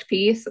conflict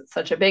piece. It's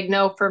such a big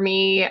no for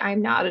me.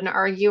 I'm not an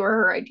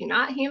arguer. I do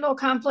not handle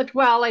conflict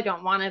well. I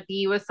don't want to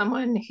be with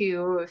someone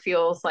who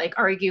feels like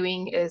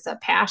arguing is a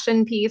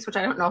passion piece, which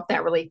I don't know if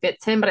that really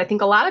fits him, but I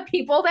think a lot of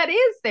people that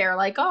is there,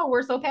 like, oh,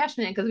 we're so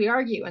passionate because we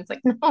argue. And it's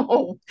like,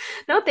 no,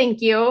 thank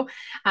you.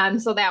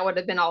 So that would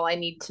have been all I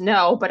need to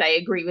know. But I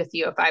agree with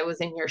you. If I was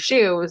in your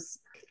shoes,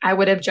 I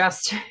would have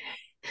just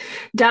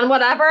done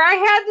whatever I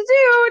had to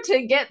do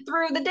to get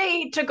through the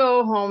date to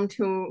go home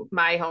to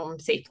my home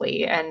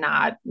safely and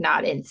not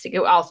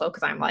instigate. Also,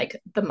 because I'm like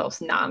the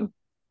most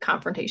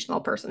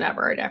non-confrontational person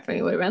ever. I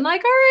definitely would have been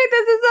like, all right,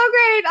 this is so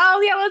great.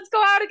 Oh yeah, let's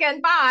go out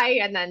again. Bye.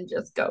 And then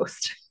just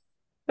ghost.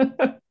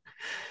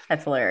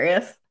 That's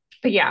hilarious.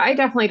 But yeah, I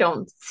definitely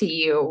don't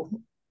see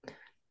you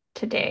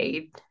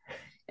today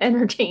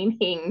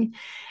entertaining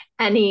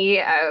any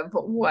of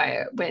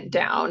what went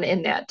down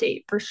in that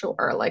date for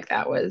sure. Like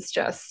that was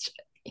just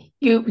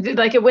you,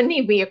 like it wouldn't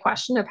even be a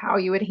question of how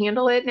you would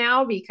handle it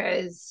now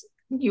because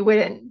you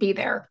wouldn't be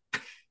there.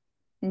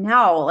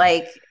 No,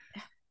 like,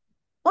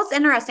 well, it's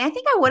interesting. I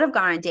think I would have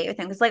gone on a date with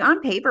him because, like,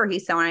 on paper,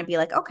 he's someone I'd be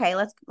like, okay,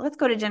 let's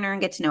go to dinner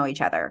and get to know each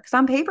other. Because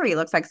on paper, he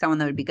looks like someone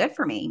that would be good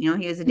for me. You know,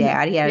 he was a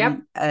dad. He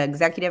had an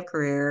executive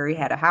career. He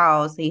had a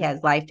house. He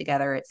has life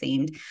together, it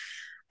seemed.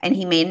 And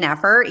he made an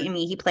effort. I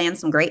mean, he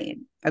planned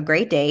a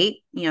great date,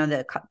 you know,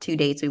 the 2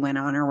 dates we went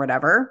on or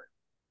whatever.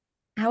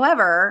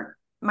 However,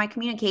 my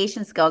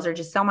communication skills are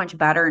just so much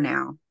better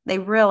now. They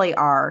really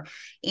are.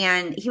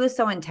 And he was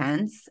so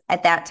intense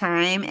at that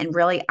time. And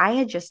really, I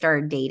had just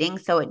started dating.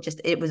 So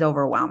it was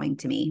overwhelming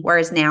to me.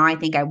 Whereas now I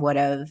think I would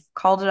have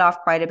called it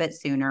off quite a bit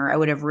sooner. I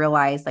would have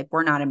realized like,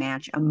 we're not a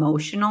match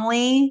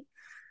emotionally.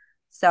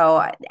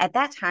 So at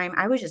that time,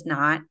 I was just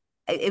not,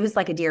 it was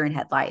like a deer in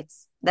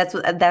headlights.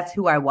 That's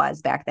who I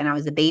was back then. I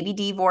was a baby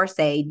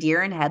divorcee,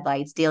 deer in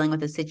headlights, dealing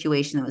with a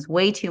situation that was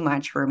way too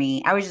much for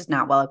me. I was just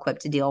not well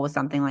equipped to deal with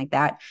something like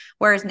that.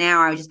 Whereas now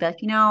I would just be like,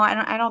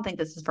 I don't think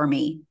this is for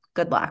me.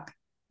 Good luck.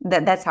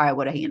 That's how I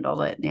would have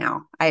handled it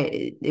now.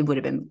 It would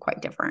have been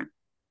quite different.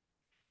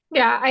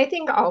 Yeah, I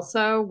think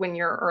also when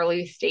you're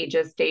early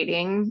stages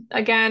dating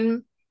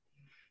again,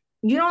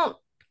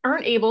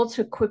 aren't able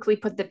to quickly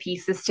put the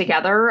pieces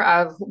together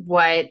of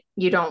what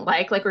you don't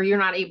like, or you're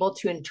not able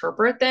to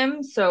interpret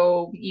them.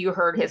 So you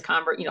heard his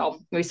he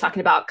was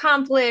talking about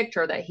conflict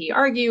or that he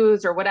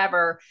argues or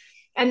whatever.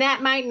 And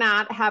that might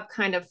not have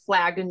kind of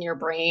flagged in your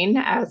brain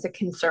as a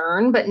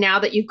concern. But now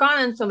that you've gone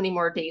on so many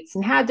more dates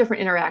and had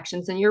different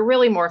interactions and you're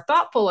really more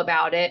thoughtful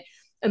about it,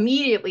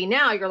 immediately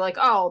now you're like,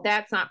 oh,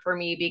 that's not for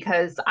me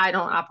because I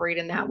don't operate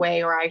in that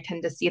way, or I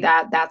tend to see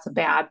that that's a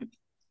bad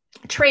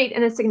trait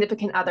in a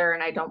significant other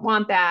and I don't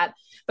want that.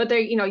 But there,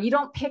 you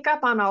don't pick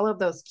up on all of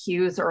those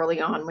cues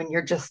early on when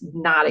you're just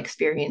not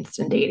experienced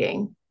in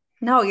dating.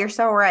 No, you're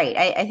so right.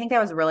 I think that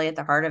was really at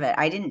the heart of it.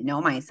 I didn't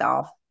know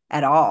myself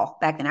at all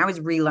back then. I was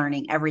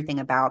relearning everything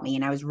about me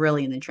and I was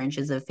really in the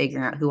trenches of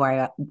figuring out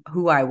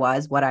who I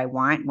was, what I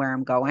want, where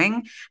I'm going.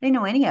 I didn't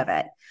know any of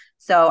it.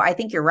 So I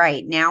think you're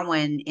right. Now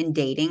when in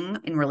dating,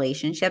 in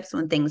relationships,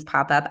 when things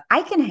pop up,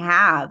 I can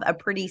have a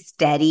pretty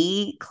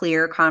steady,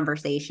 clear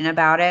conversation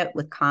about it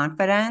with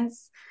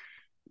confidence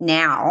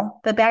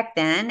now. But back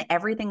then,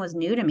 everything was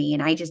new to me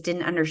and I just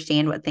didn't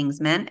understand what things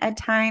meant at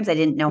times. I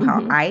didn't know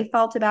how I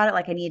felt about it.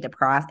 Like I needed to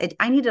process it.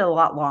 I needed a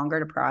lot longer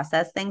to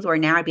process things, where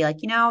now I'd be like,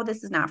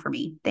 this is not for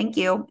me. Thank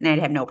you. And I'd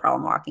have no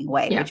problem walking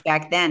away, which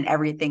back then,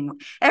 everything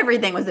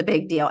was a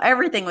big deal.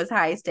 Everything was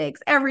high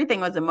stakes. Everything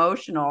was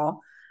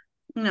emotional.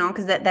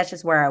 Because that's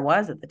just where I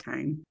was at the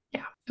time.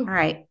 Yeah. All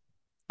right.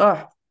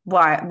 Oh,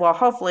 well,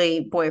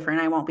 hopefully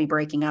boyfriend, I won't be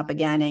breaking up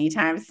again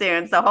anytime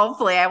soon. So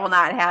hopefully I will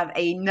not have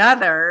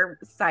another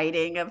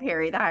sighting of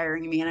Harry, the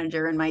hiring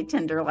manager, in my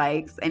Tinder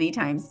likes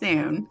anytime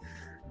soon.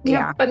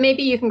 Yeah. But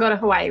maybe you can go to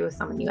Hawaii with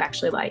someone you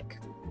actually like.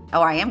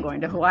 Oh, I am going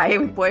to Hawaii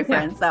with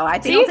boyfriend. Yeah. So I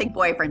think I'll take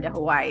boyfriend to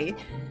Hawaii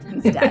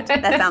instead.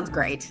 That sounds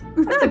great.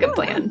 That's a good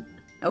plan.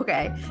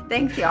 Okay.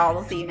 Thanks, y'all.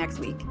 We'll see you next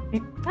week.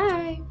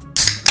 Bye.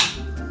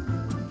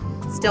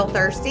 Still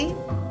thirsty?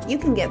 You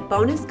can get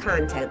bonus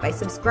content by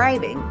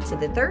subscribing to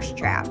The Thirst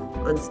Trap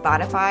on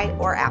Spotify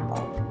or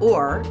Apple,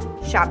 or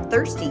shop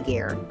Thirsty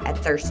gear at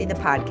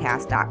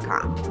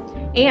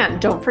thirstythepodcast.com. And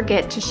don't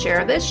forget to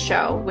share this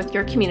show with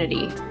your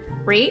community.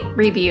 Rate,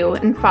 review,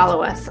 and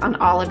follow us on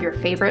all of your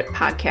favorite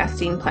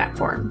podcasting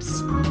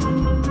platforms.